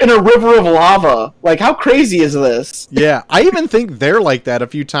fighting in a river of lava. Like, how crazy is this? Yeah, I even think they're like that a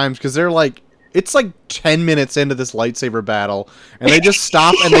few times, because they're like, it's like 10 minutes into this lightsaber battle, and they just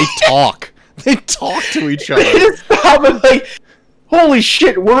stop and they talk. They talk to each They other. just stop and like, holy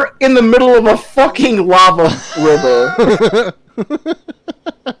shit, we're in the middle of a fucking lava river.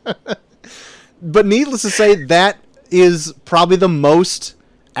 But needless to say, that is probably the most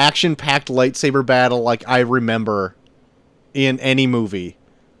action-packed lightsaber battle like I remember in any movie.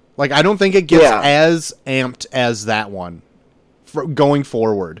 Like, I don't think it gets as amped as that one going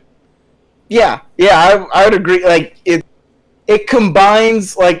forward. Yeah, I would agree. Like it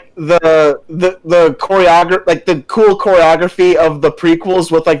combines like the choreography, like the cool choreography of the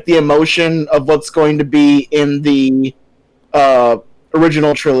prequels with like the emotion of what's going to be in the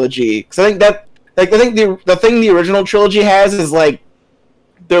original trilogy. Because I think that the thing the original trilogy has is like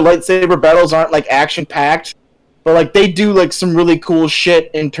their lightsaber battles aren't like action packed, but like they do like some really cool shit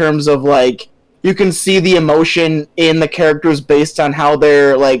in terms of like you can see the emotion in the characters based on how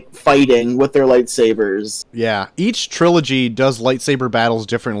they're like fighting with their lightsabers. Yeah, each trilogy does lightsaber battles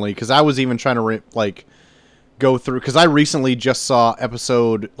differently, because I was even trying to go through, because I recently just saw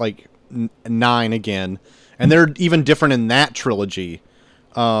episode 9 again, and they're even different in that trilogy.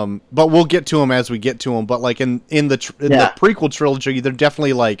 But we'll get to them as we get to them. But like in the prequel trilogy, they're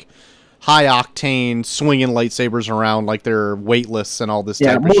definitely like high octane, swinging lightsabers around like they're weightless and all this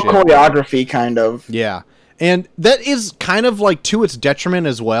type of shit. Yeah, more choreography kind of. Yeah. And that is kind of like to its detriment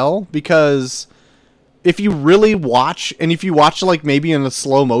as well, because if you really watch, and if you watch like maybe in a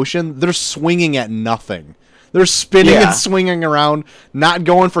slow motion, they're swinging at nothing. They're spinning and swinging around, not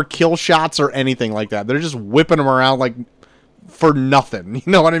going for kill shots or anything like that. They're just whipping them around like for nothing. You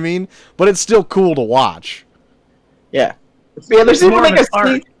know what I mean? But it's still cool to watch. Yeah. Yeah, there's even like a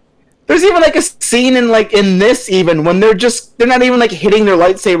scene. There's even like a scene in this even when they're not even like hitting their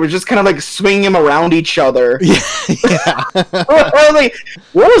lightsabers, just kind of like swinging them around each other. Yeah. I was like,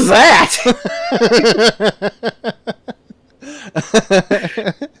 what was that?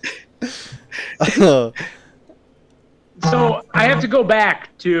 So I have to go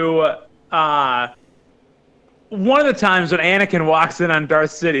back to one of the times when Anakin walks in on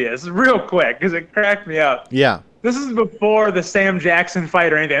Darth Sidious, real quick, because it cracked me up. Yeah. This is before the Sam Jackson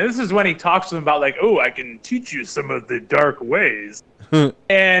fight or anything. This is when he talks to him about, like, oh, I can teach you some of the dark ways.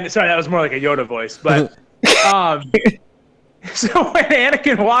 And, sorry, that was more like a Yoda voice. But, so when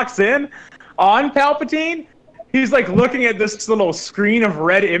Anakin walks in on Palpatine, he's, like, looking at this little screen of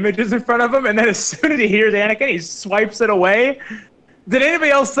red images in front of him, and then as soon as he hears Anakin, he swipes it away. Did anybody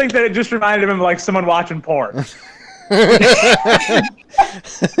else think that it just reminded him of, like, someone watching porn?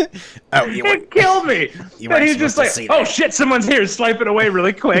 It killed me. And he's just like, oh shit, someone's here, swipe it away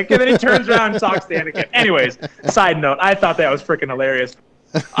really quick, and then he turns around and talks to Anakin. Anyways, side note, I thought that was freaking hilarious.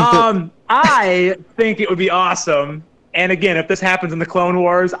 I think it would be awesome, and again, if this happens in the Clone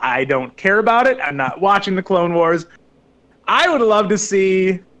Wars, I don't care about it. I'm not watching the Clone Wars. I would love to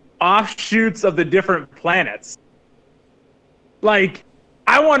see offshoots of the different planets. Like,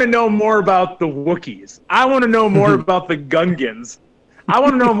 I want to know more about the Wookiees. I want to know more about the Gungans. I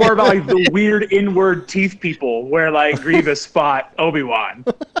want to know more about, like, the weird inward teeth people where, like, Grievous fought Obi-Wan.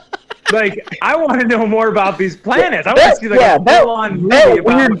 Like, I want to know more about these planets. I want to see, like, a full-on movie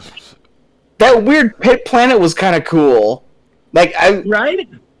about... That weird pit planet was kind of cool. Like, Right?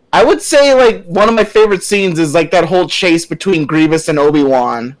 I would say, like, one of my favorite scenes is, like, that whole chase between Grievous and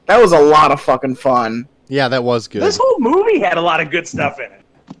Obi-Wan. That was a lot of fucking fun. Yeah, that was good. This whole movie had a lot of good stuff in it.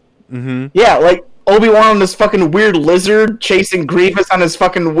 Mm-hmm. Yeah, like, Obi-Wan on this fucking weird lizard chasing Grievous on his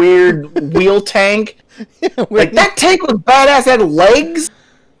fucking weird wheel tank. Like, that tank was badass. It had legs.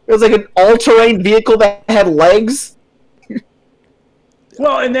 It was like an all-terrain vehicle that had legs.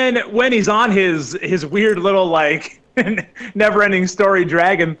 Well, and then when he's on his weird little, like, never-ending story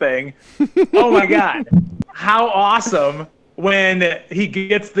dragon thing, oh my god, how awesome when he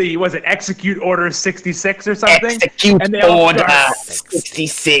gets the, was it Execute Order 66 or something? Execute and they all Order start,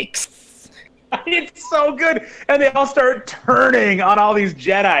 66. It's so good. And they all start turning on all these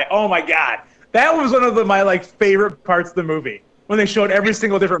Jedi. Oh my god. That was one of my, like, favorite parts of the movie. When they showed every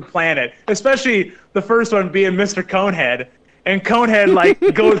single different planet. Especially the first one being Mr. Conehead. And Conehead, like,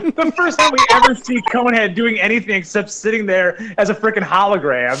 goes... The first time we ever see Conehead doing anything except sitting there as a freaking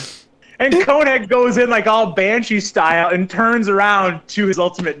hologram. And Conehead goes in, like, all Banshee style and turns around to his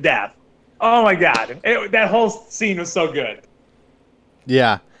ultimate death. Oh my god. That whole scene was so good.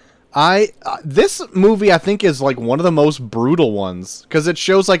 Yeah. This movie, I think, is, like, one of the most brutal ones. Because it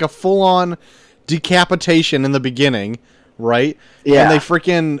shows, like, a full-on decapitation in the beginning, right? Yeah. And they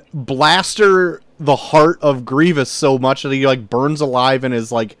freaking blaster the heart of Grievous so much that he, like, burns alive in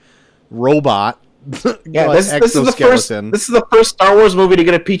his, like, robot. Yeah, like, this is the first Star Wars movie to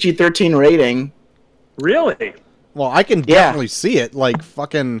get a PG-13 rating. Really? Well, I can definitely see it. Like,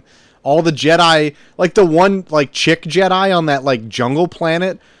 fucking all the Jedi, like, the one, like, chick Jedi on that, like, jungle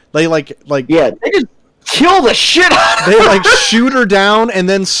planet, they, like... Yeah, they just kill the shit out of her. They, like, shoot her down and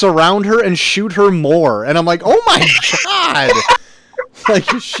then surround her and shoot her more. And I'm like, oh my god! Like,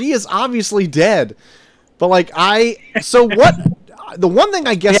 she is obviously dead. But, like, so what... The one thing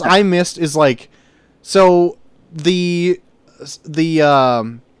I guess I missed is, like... So, the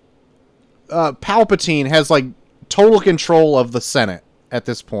Palpatine has, like, total control of the Senate at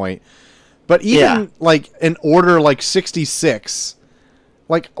this point. But even, like, in Order, like, 66...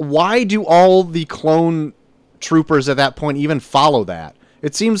 Like, why do all the clone troopers at that point even follow that?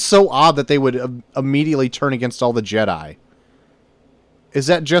 It seems so odd that they would immediately turn against all the Jedi. Is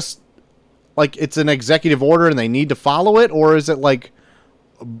that just, like, it's an executive order and they need to follow it? Or is it, like,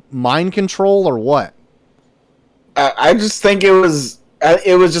 mind control or what? I just think it was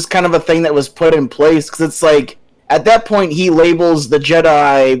just kind of a thing that was put in place. Because it's like, at that point, he labels the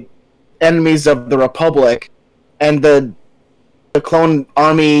Jedi enemies of the Republic. And the clone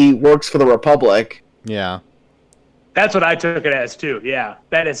army works for the Republic. Yeah. That's what I took it as, too, yeah.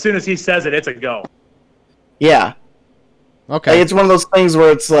 That as soon as he says it, it's a go. Yeah. Okay. Like, it's one of those things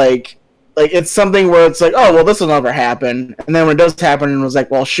where it's like, it's something where it's like, oh, well, this will never happen. And then when it does happen, it was like,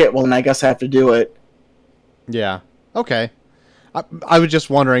 well, shit, well, then I guess I have to do it. Yeah. Okay. I was just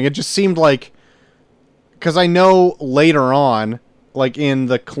wondering. It just seemed like... Because I know later on, like, in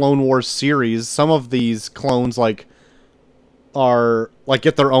the Clone Wars series, some of these clones, like... are, like,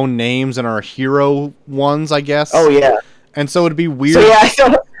 get their own names and are hero ones, I guess. Oh, yeah. And so it'd be weird. So,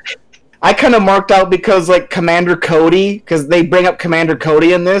 yeah, I kind of marked out because, like, Commander Cody, because they bring up Commander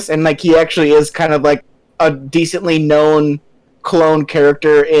Cody in this, and, like, he actually is kind of, like, a decently known clone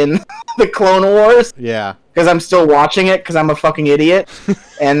character in the Clone Wars. Yeah. Because I'm still watching it, because I'm a fucking idiot.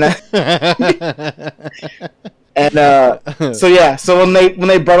 And And so when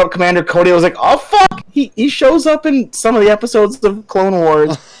they brought up Commander Cody, I was like, oh fuck, he shows up in some of the episodes of Clone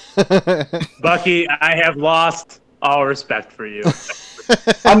Wars. Bucky, I have lost all respect for you.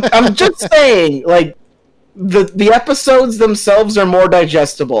 I'm just saying, like, the episodes themselves are more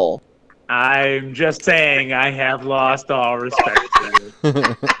digestible. I'm just saying I have lost all respect for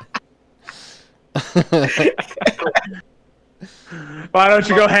you. Why don't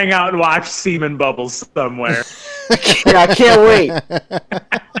you go hang out and watch Semen Bubbles somewhere? Yeah, I can't wait.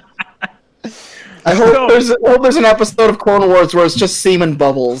 I hope there's an episode of Clone Wars where it's just semen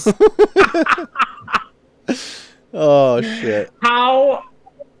bubbles. Oh shit! How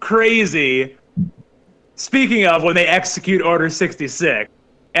crazy! Speaking of when they execute Order 66,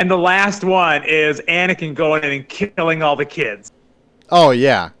 and the last one is Anakin going in and killing all the kids. Oh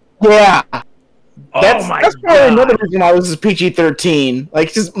yeah. Yeah. Oh my that's probably God. another reason why this is PG-13.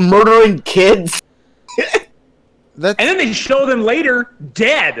 Like, just murdering kids. That's And then they show them later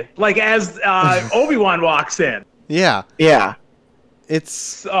dead, like as Obi-Wan walks in. yeah. Yeah.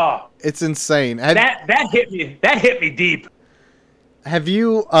 It's Oh, insane. that hit me. That hit me deep. Have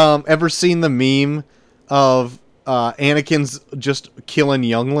you ever seen the meme of Anakin's just killing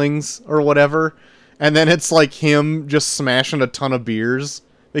younglings or whatever, and then it's like him just smashing a ton of beers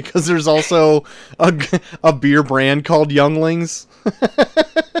because there's also a beer brand called Younglings.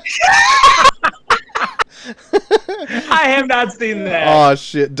 I have not seen that. Oh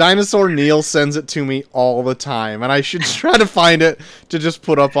shit! Dinosaur Neil sends it to me all the time, and I should try to find it to just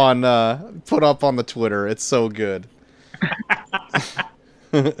put up on the Twitter. It's so good.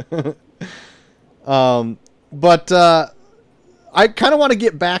 But I kind of want to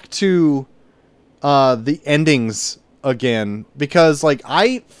get back to the endings again, because like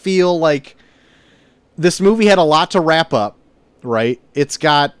I feel like this movie had a lot to wrap up, right? It's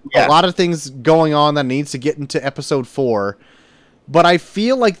got a lot of things going on that needs to get into episode 4, but I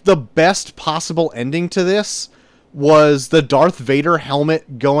feel like the best possible ending to this was the Darth Vader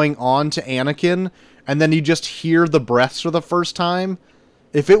helmet going on to Anakin, and then you just hear the breaths for the first time.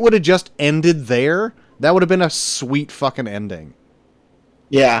 If it would have just ended there, that would have been a sweet fucking ending.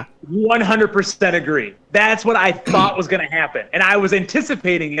 Yeah. 100% agree. That's what I thought was going to happen. And I was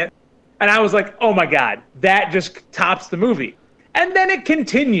anticipating it. And I was like, oh my God, that just tops the movie. And then it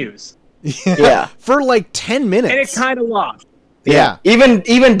continues. Yeah. For like 10 minutes. And it kind of lost. Yeah.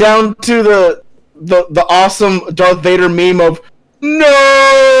 Even down to the awesome Darth Vader meme of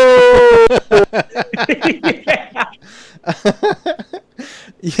no.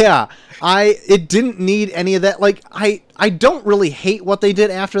 Yeah. It didn't need any of that. Like, I don't really hate what they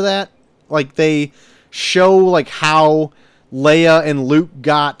did after that. Like, they show like how Leia and Luke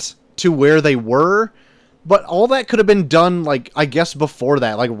got to where they were, but all that could have been done, like, I guess before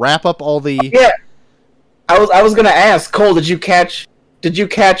that. Like, wrap up all the... Yeah. I was gonna ask, Cole, did you catch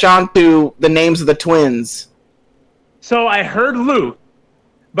on to the names of the twins? So I heard Luke,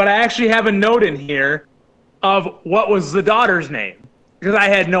 but I actually have a note in here of what was the daughter's name. Because I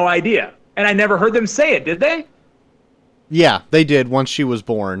had no idea. And I never heard them say it, did they? Yeah, they did once she was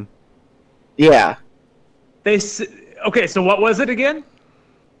born. Yeah. Okay, so what was it again?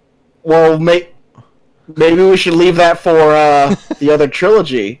 Well, maybe we should leave that for the other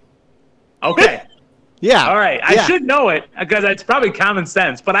trilogy. Okay. Yeah. All right. I should know it because it's probably common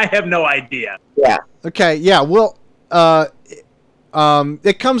sense, but I have no idea. Yeah. Okay, yeah, well,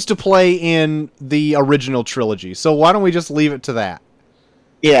 it comes to play in the original trilogy, so why don't we just leave it to that?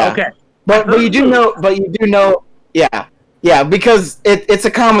 Yeah. Okay. But you do know, yeah, because it's a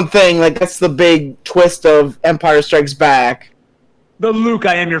common thing. Like, that's the big twist of Empire Strikes Back. The Luke,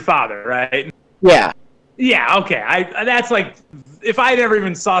 I am your father, right? Yeah. Yeah, okay. That's like, if I never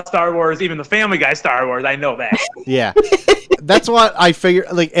even saw Star Wars, even the Family Guy Star Wars, I know that. Yeah. That's what I figure,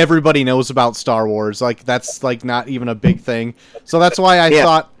 like, everybody knows about Star Wars. Like, that's, like, not even a big thing. So that's why I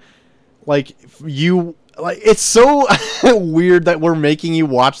thought, like, it's so weird that we're making you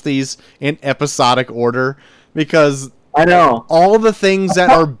watch these in episodic order, because I know all the things that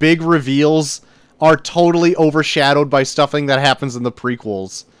are big reveals are totally overshadowed by stuffing that happens in the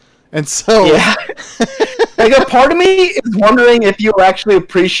prequels. And so yeah. Like, a part of me is wondering if you actually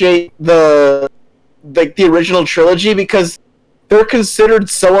appreciate the original trilogy, because they're considered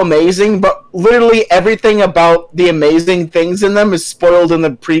so amazing, but literally everything about the amazing things in them is spoiled in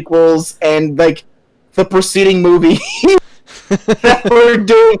the prequels and like the preceding movie that we're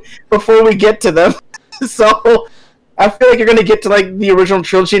doing before we get to them. So I feel like you're gonna get to like the original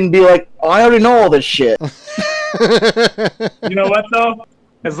trilogy and be like, oh, I already know all this shit. You know what, though?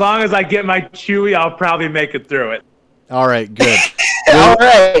 As long as I get my Chewie, I'll probably make it through it. all right, good. All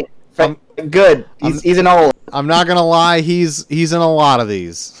right, good. He's an old. I'm not gonna lie, he's in a lot of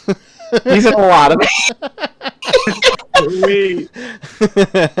these. He's in a lot of it.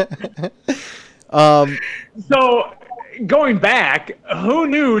 So, going back, who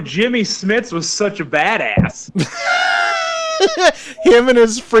knew Jimmy Smits was such a badass? Him and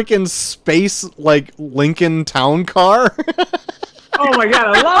his freaking space like Lincoln town car. Oh my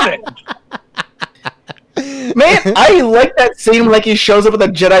god, I love it. Man, I like that scene like he shows up at the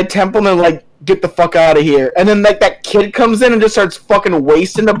Jedi Temple and they're like, get the fuck out of here. And then like that kid comes in and just starts fucking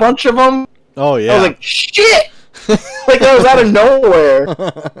wasting a bunch of them. Oh yeah. I was like, shit! Like that was out of nowhere.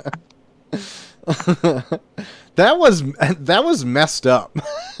 That was messed up.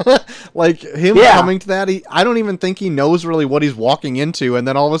 Like him Yeah. coming to that, I don't even think he knows really what he's walking into, and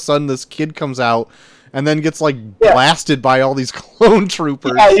then all of a sudden this kid comes out and then gets like blasted by all these clone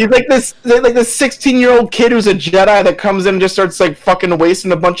troopers. Yeah, he's like this 16-year-old kid who's a Jedi that comes in and just starts like fucking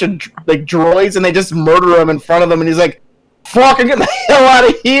wasting a bunch of like droids, and they just murder him in front of them, and he's like, fucking get the hell out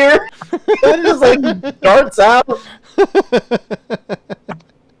of here. And just like darts out.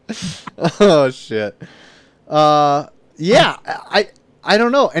 Oh shit. Yeah, I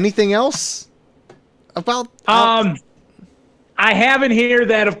don't know. Anything else about I have in here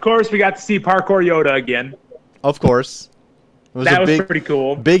that, of course, we got to see Parkour Yoda again. Of course. It was That a was pretty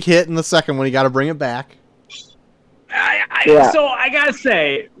cool. big hit in the second one. You got to bring it back. So I gotta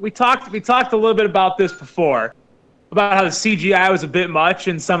say, we talked a little bit about this before, about how the CGI was a bit much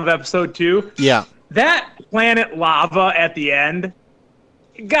in some of episode 2. Yeah. That planet lava at the end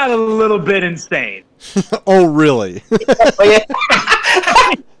got a little bit insane. Oh, really?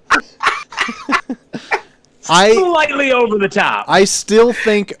 Slightly over the top. I still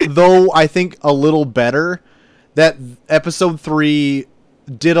think, though, I think a little better that episode 3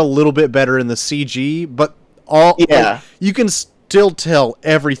 did a little bit better in the CG, but you can still tell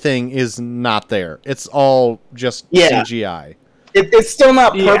everything is not there. It's all just CGI. It's still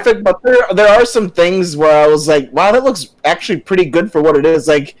not perfect, but there are some things where I was like, wow, that looks actually pretty good for what it is.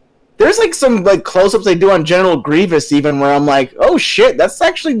 Like, there's like some like close-ups they do on General Grievous even where I'm like, oh shit, that's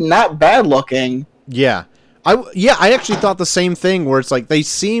actually not bad looking. Yeah. I actually thought the same thing where it's like they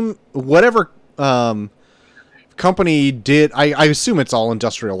seem whatever company did, I assume it's all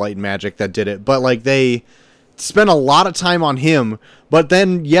Industrial Light and Magic that did it, but like they spent a lot of time on him, but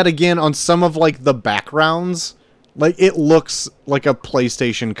then yet again on some of like the backgrounds, like it looks like a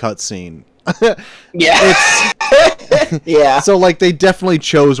PlayStation cutscene. Yeah. Yeah. So like they definitely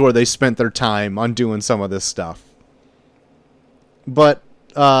chose where they spent their time on doing some of this stuff. But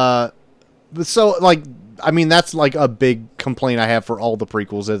so like I mean that's like a big complaint I have for all the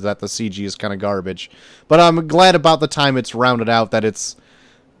prequels is that the CG is kind of garbage. But I'm glad about the time it's rounded out that it's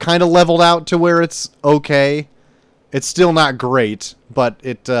kind of leveled out to where it's okay. It's still not great, but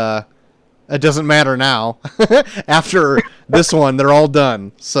it doesn't matter now. After this one, they're all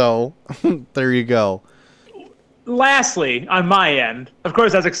done. So there you go. Lastly, on my end, of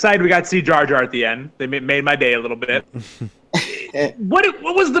course, I was excited we got to see Jar Jar at the end. They made my day a little bit.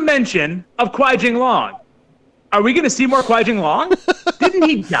 What was the mention of Kwai Jing Long? Are we going to see more Kwai Jing Long? Didn't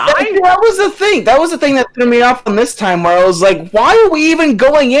he die? That was the thing. That was the thing that threw me off on this time where I was like, why are we even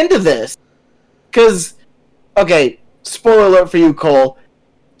going into this? Because, okay, spoiler alert for you, Cole.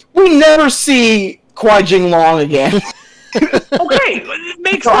 We never see Kwai Jing Long again. Okay, it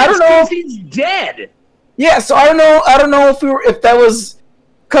makes So I sense don't know because he's dead. Yeah, so I don't know if that was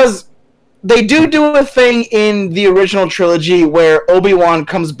because they do a thing in the original trilogy where Obi-Wan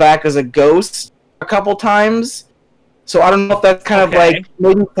comes back as a ghost a couple times. So I don't know if that's kind of like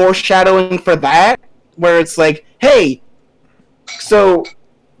maybe foreshadowing for that, where it's like, hey, so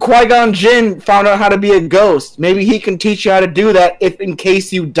Qui-Gon Jinn found out how to be a ghost. Maybe he can teach you how to do that if in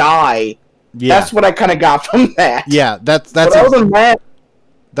case you die. Yeah. That's what I kind of got from that. Yeah, that's But other than that,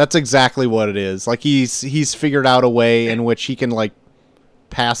 that's exactly what it is. Like he's figured out a way in which he can like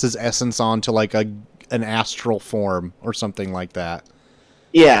pass his essence on to like an astral form or something like that.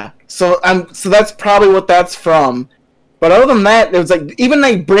 yeah. So that's probably what that's from. But other than that, it was like even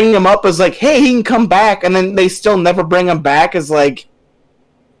they bring him up as like, hey, he can come back, and then they still never bring him back as like,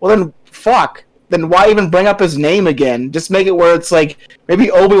 well then fuck. Then why even bring up his name again? Just make it where it's like maybe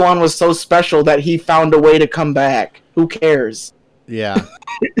Obi-Wan was so special that he found a way to come back. Who cares? Yeah.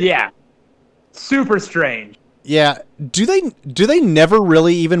 Yeah. Super strange. Yeah. Do they never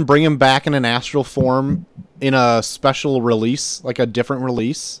really even bring him back in an astral form in a special release, like a different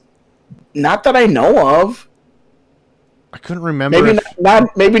release? Not that I know of. I couldn't remember.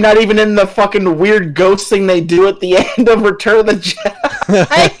 Maybe not even in the fucking weird ghost thing they do at the end of Return of the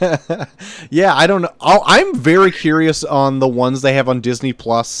Jedi. Yeah, I don't know. I'm very curious on the ones they have on Disney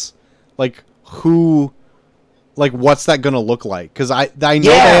Plus, like who Like, what's that going to look like? Because I know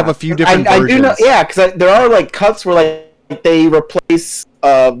they have a few different I versions. do know, yeah, because there are like cuts where like they replace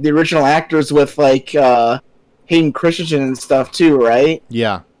the original actors with like Hayden Christensen and stuff too, right?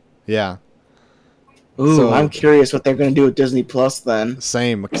 Yeah. Ooh, So- I'm curious what they're going to do with Disney Plus then.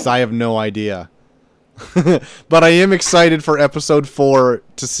 Same, because I have no idea. But I am excited for episode 4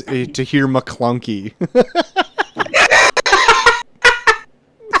 to hear McClunky.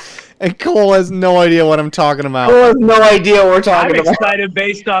 And Cole has no idea what I'm talking about. I have no idea what we're I'm talking about. excited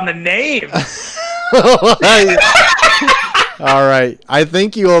based on the name. All right. I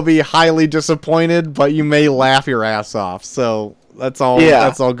think you will be highly disappointed, but you may laugh your ass off. So that's all. Yeah.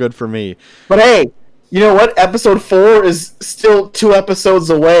 That's all good for me. But hey, you know what? Episode 4 is still 2 episodes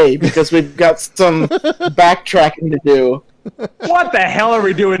away because we've got some backtracking to do. What the hell are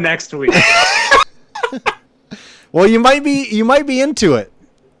we doing next week? Well, you might be into it,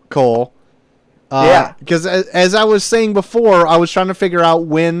 Cole. Yeah. Because as I was saying before, I was trying to figure out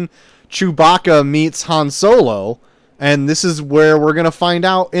when Chewbacca meets Han Solo, and this is where we're gonna find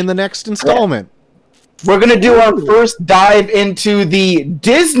out in the next installment. We're going to do our first dive into the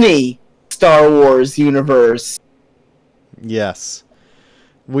Disney Star Wars universe. Yes.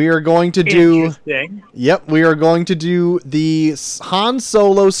 We are going to do. Interesting. Yep, we are going to do the Han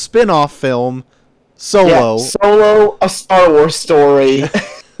Solo spin-off film, Solo, Yeah, Solo, a Star Wars story.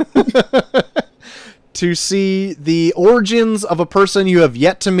 to see the origins of a person you have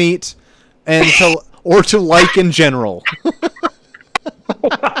yet to meet, and to like in general.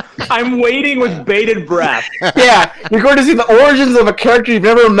 I'm waiting with bated breath. Yeah, you're going to see the origins of a character you've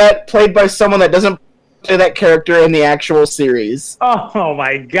never met, played by someone that doesn't play that character in the actual series. Oh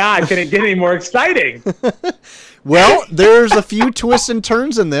my god, can it get any more exciting? Well, there's a few twists and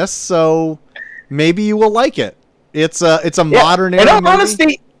turns in this, so maybe you will like it. It's a Yeah, modern in era all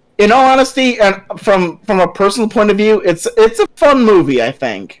movie. honesty, and from a personal point of view, it's a fun movie. I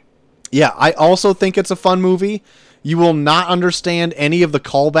think. Yeah, I also think it's a fun movie. You will not understand any of the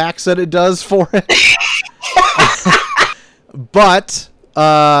callbacks that it does for it. But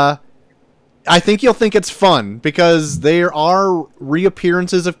I think you'll think it's fun because there are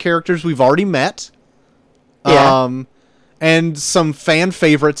reappearances of characters we've already met. Yeah. And some fan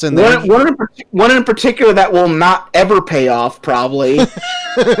favorites in there. One in particular that will not ever pay off, probably.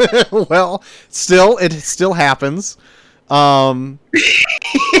 Well, it still happens.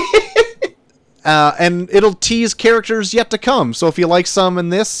 And it'll tease characters yet to come. So if you like some in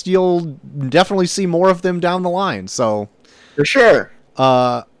this, you'll definitely see more of them down the line. So For sure.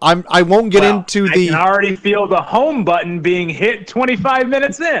 I won't get into I can already feel the home button being hit 25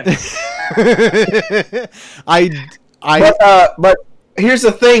 minutes in. But here's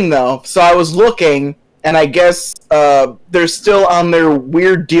the thing, though. So I was looking, and I guess they're still on their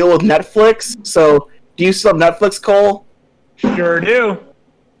weird deal with Netflix. So do you still have Netflix, Cole? Sure do.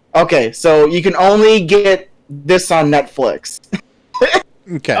 Okay, so you can only get this on Netflix.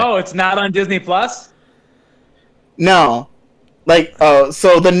 Okay. Oh, it's not on Disney Plus? No.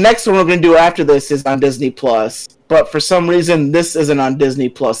 So the next one we're going to do after this is on Disney Plus. But for some reason, this isn't on Disney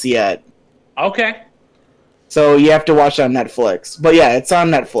Plus yet. Okay. So you have to watch it on Netflix. But yeah, it's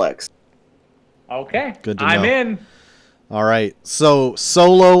on Netflix. Okay. Good to I'm know. in. All right. So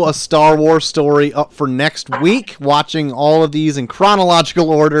Solo, a Star Wars story, up for next week. Watching all of these in chronological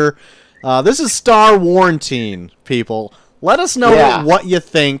order. This is Star Warrantine, people. Let us know what you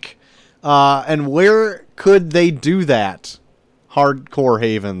think, and where could they do that? Hardcore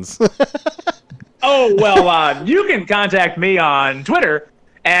Havens. Oh, well, you can contact me on Twitter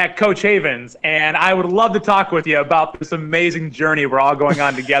at Coach Havens, and I would love to talk with you about this amazing journey we're all going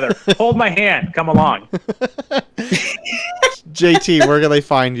on together. Hold my hand. Come along. JT, where can they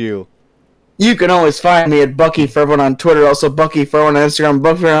find you? You can always find me at Bucky for everyone on Twitter, also Bucky for everyone on Instagram,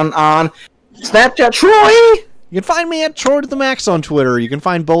 Bucky for everyone on Snapchat. Troy! You can find me at Troy to the Max on Twitter. You can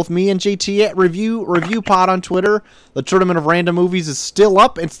find both me and JT at Review Pod on Twitter. The Tournament of Random Movies is still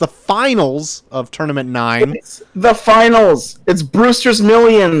up. It's the finals of Tournament 9. It's the finals. It's Brewster's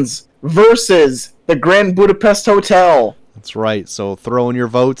Millions versus the Grand Budapest Hotel. That's right. So throw in your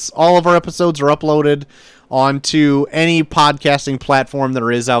votes. All of our episodes are uploaded onto any podcasting platform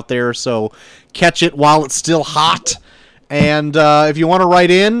there is out there. So catch it while it's still hot. And if you want to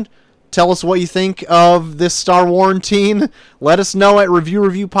write in, tell us what you think of this Star Warrantine. Let us know at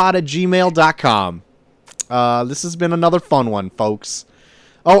reviewpod@gmail.com. This has been another fun one, folks.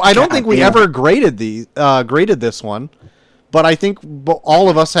 Oh, I don't think we ever graded this one, but I think all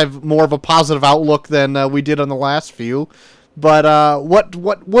of us have more of a positive outlook than we did on the last few. But what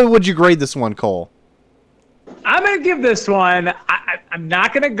would you grade this one, Cole? I'm going to give this one, I'm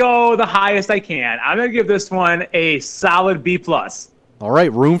not going to go the highest I can. I'm going to give this one a solid B+. All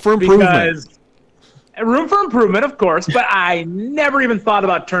right, room for improvement. Because room for improvement, of course, but I never even thought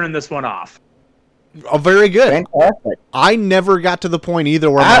about turning this one off. Oh, very good. Fantastic. I never got to the point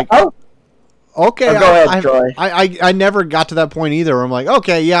either where I'm like, Oh, okay, go ahead, Troy. I never got to that point either where I'm like,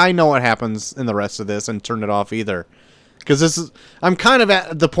 okay, yeah, I know what happens in the rest of this and turn it off either. Because I'm kind of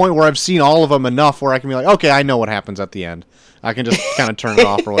at the point where I've seen all of them enough where I can be like, okay, I know what happens at the end. I can just kind of turn it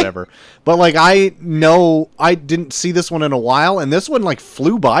off or whatever. But like, I know I didn't see this one in a while, and this one like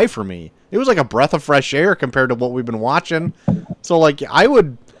flew by for me. It was like a breath of fresh air compared to what we've been watching. So like, I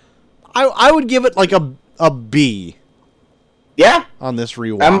would give it like a B. Yeah. On this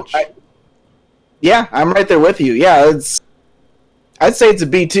rewatch. I'm right there with you. Yeah, I'd say it's a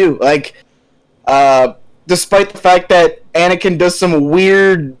B too. Like, despite the fact that Anakin does some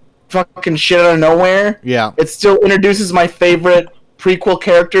weird fucking shit out of nowhere, yeah, it still introduces my favorite prequel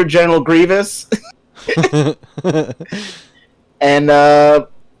character, General Grievous. And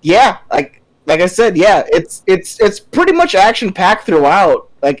yeah, like I said, yeah, it's pretty much action packed throughout.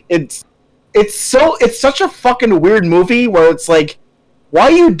 Like it's such a fucking weird movie where it's like, why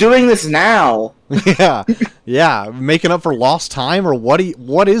are you doing this now? yeah, making up for lost time or what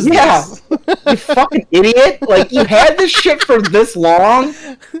is yeah. this? You fucking idiot! Like, you had this shit for this long.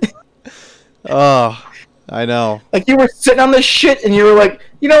 Oh, I know. Like, you were sitting on this shit and you were like,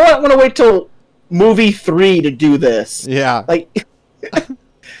 you know what? I'm gonna wait till movie 3 to do this. Yeah. Like,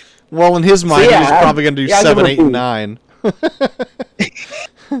 well, in his mind, he was probably gonna do 7, 8, and 9, and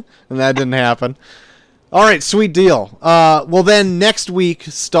that didn't happen. All right, sweet deal. Well, then next week,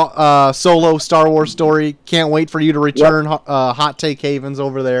 Solo Star Wars story. Can't wait for you to return. Yep. Hot Take Havens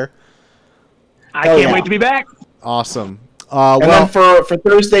over there. I can't wait to be back. Awesome. And then for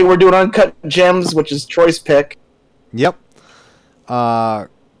Thursday, we're doing Uncut Gems, which is Troy's pick. Yep.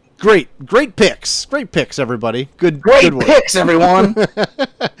 Great picks. Great picks, everybody. Great picks, everyone.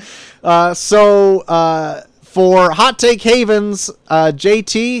 So for Hot Take Havens,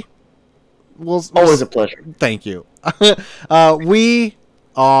 JT. Always a pleasure. Thank you. We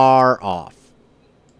are off.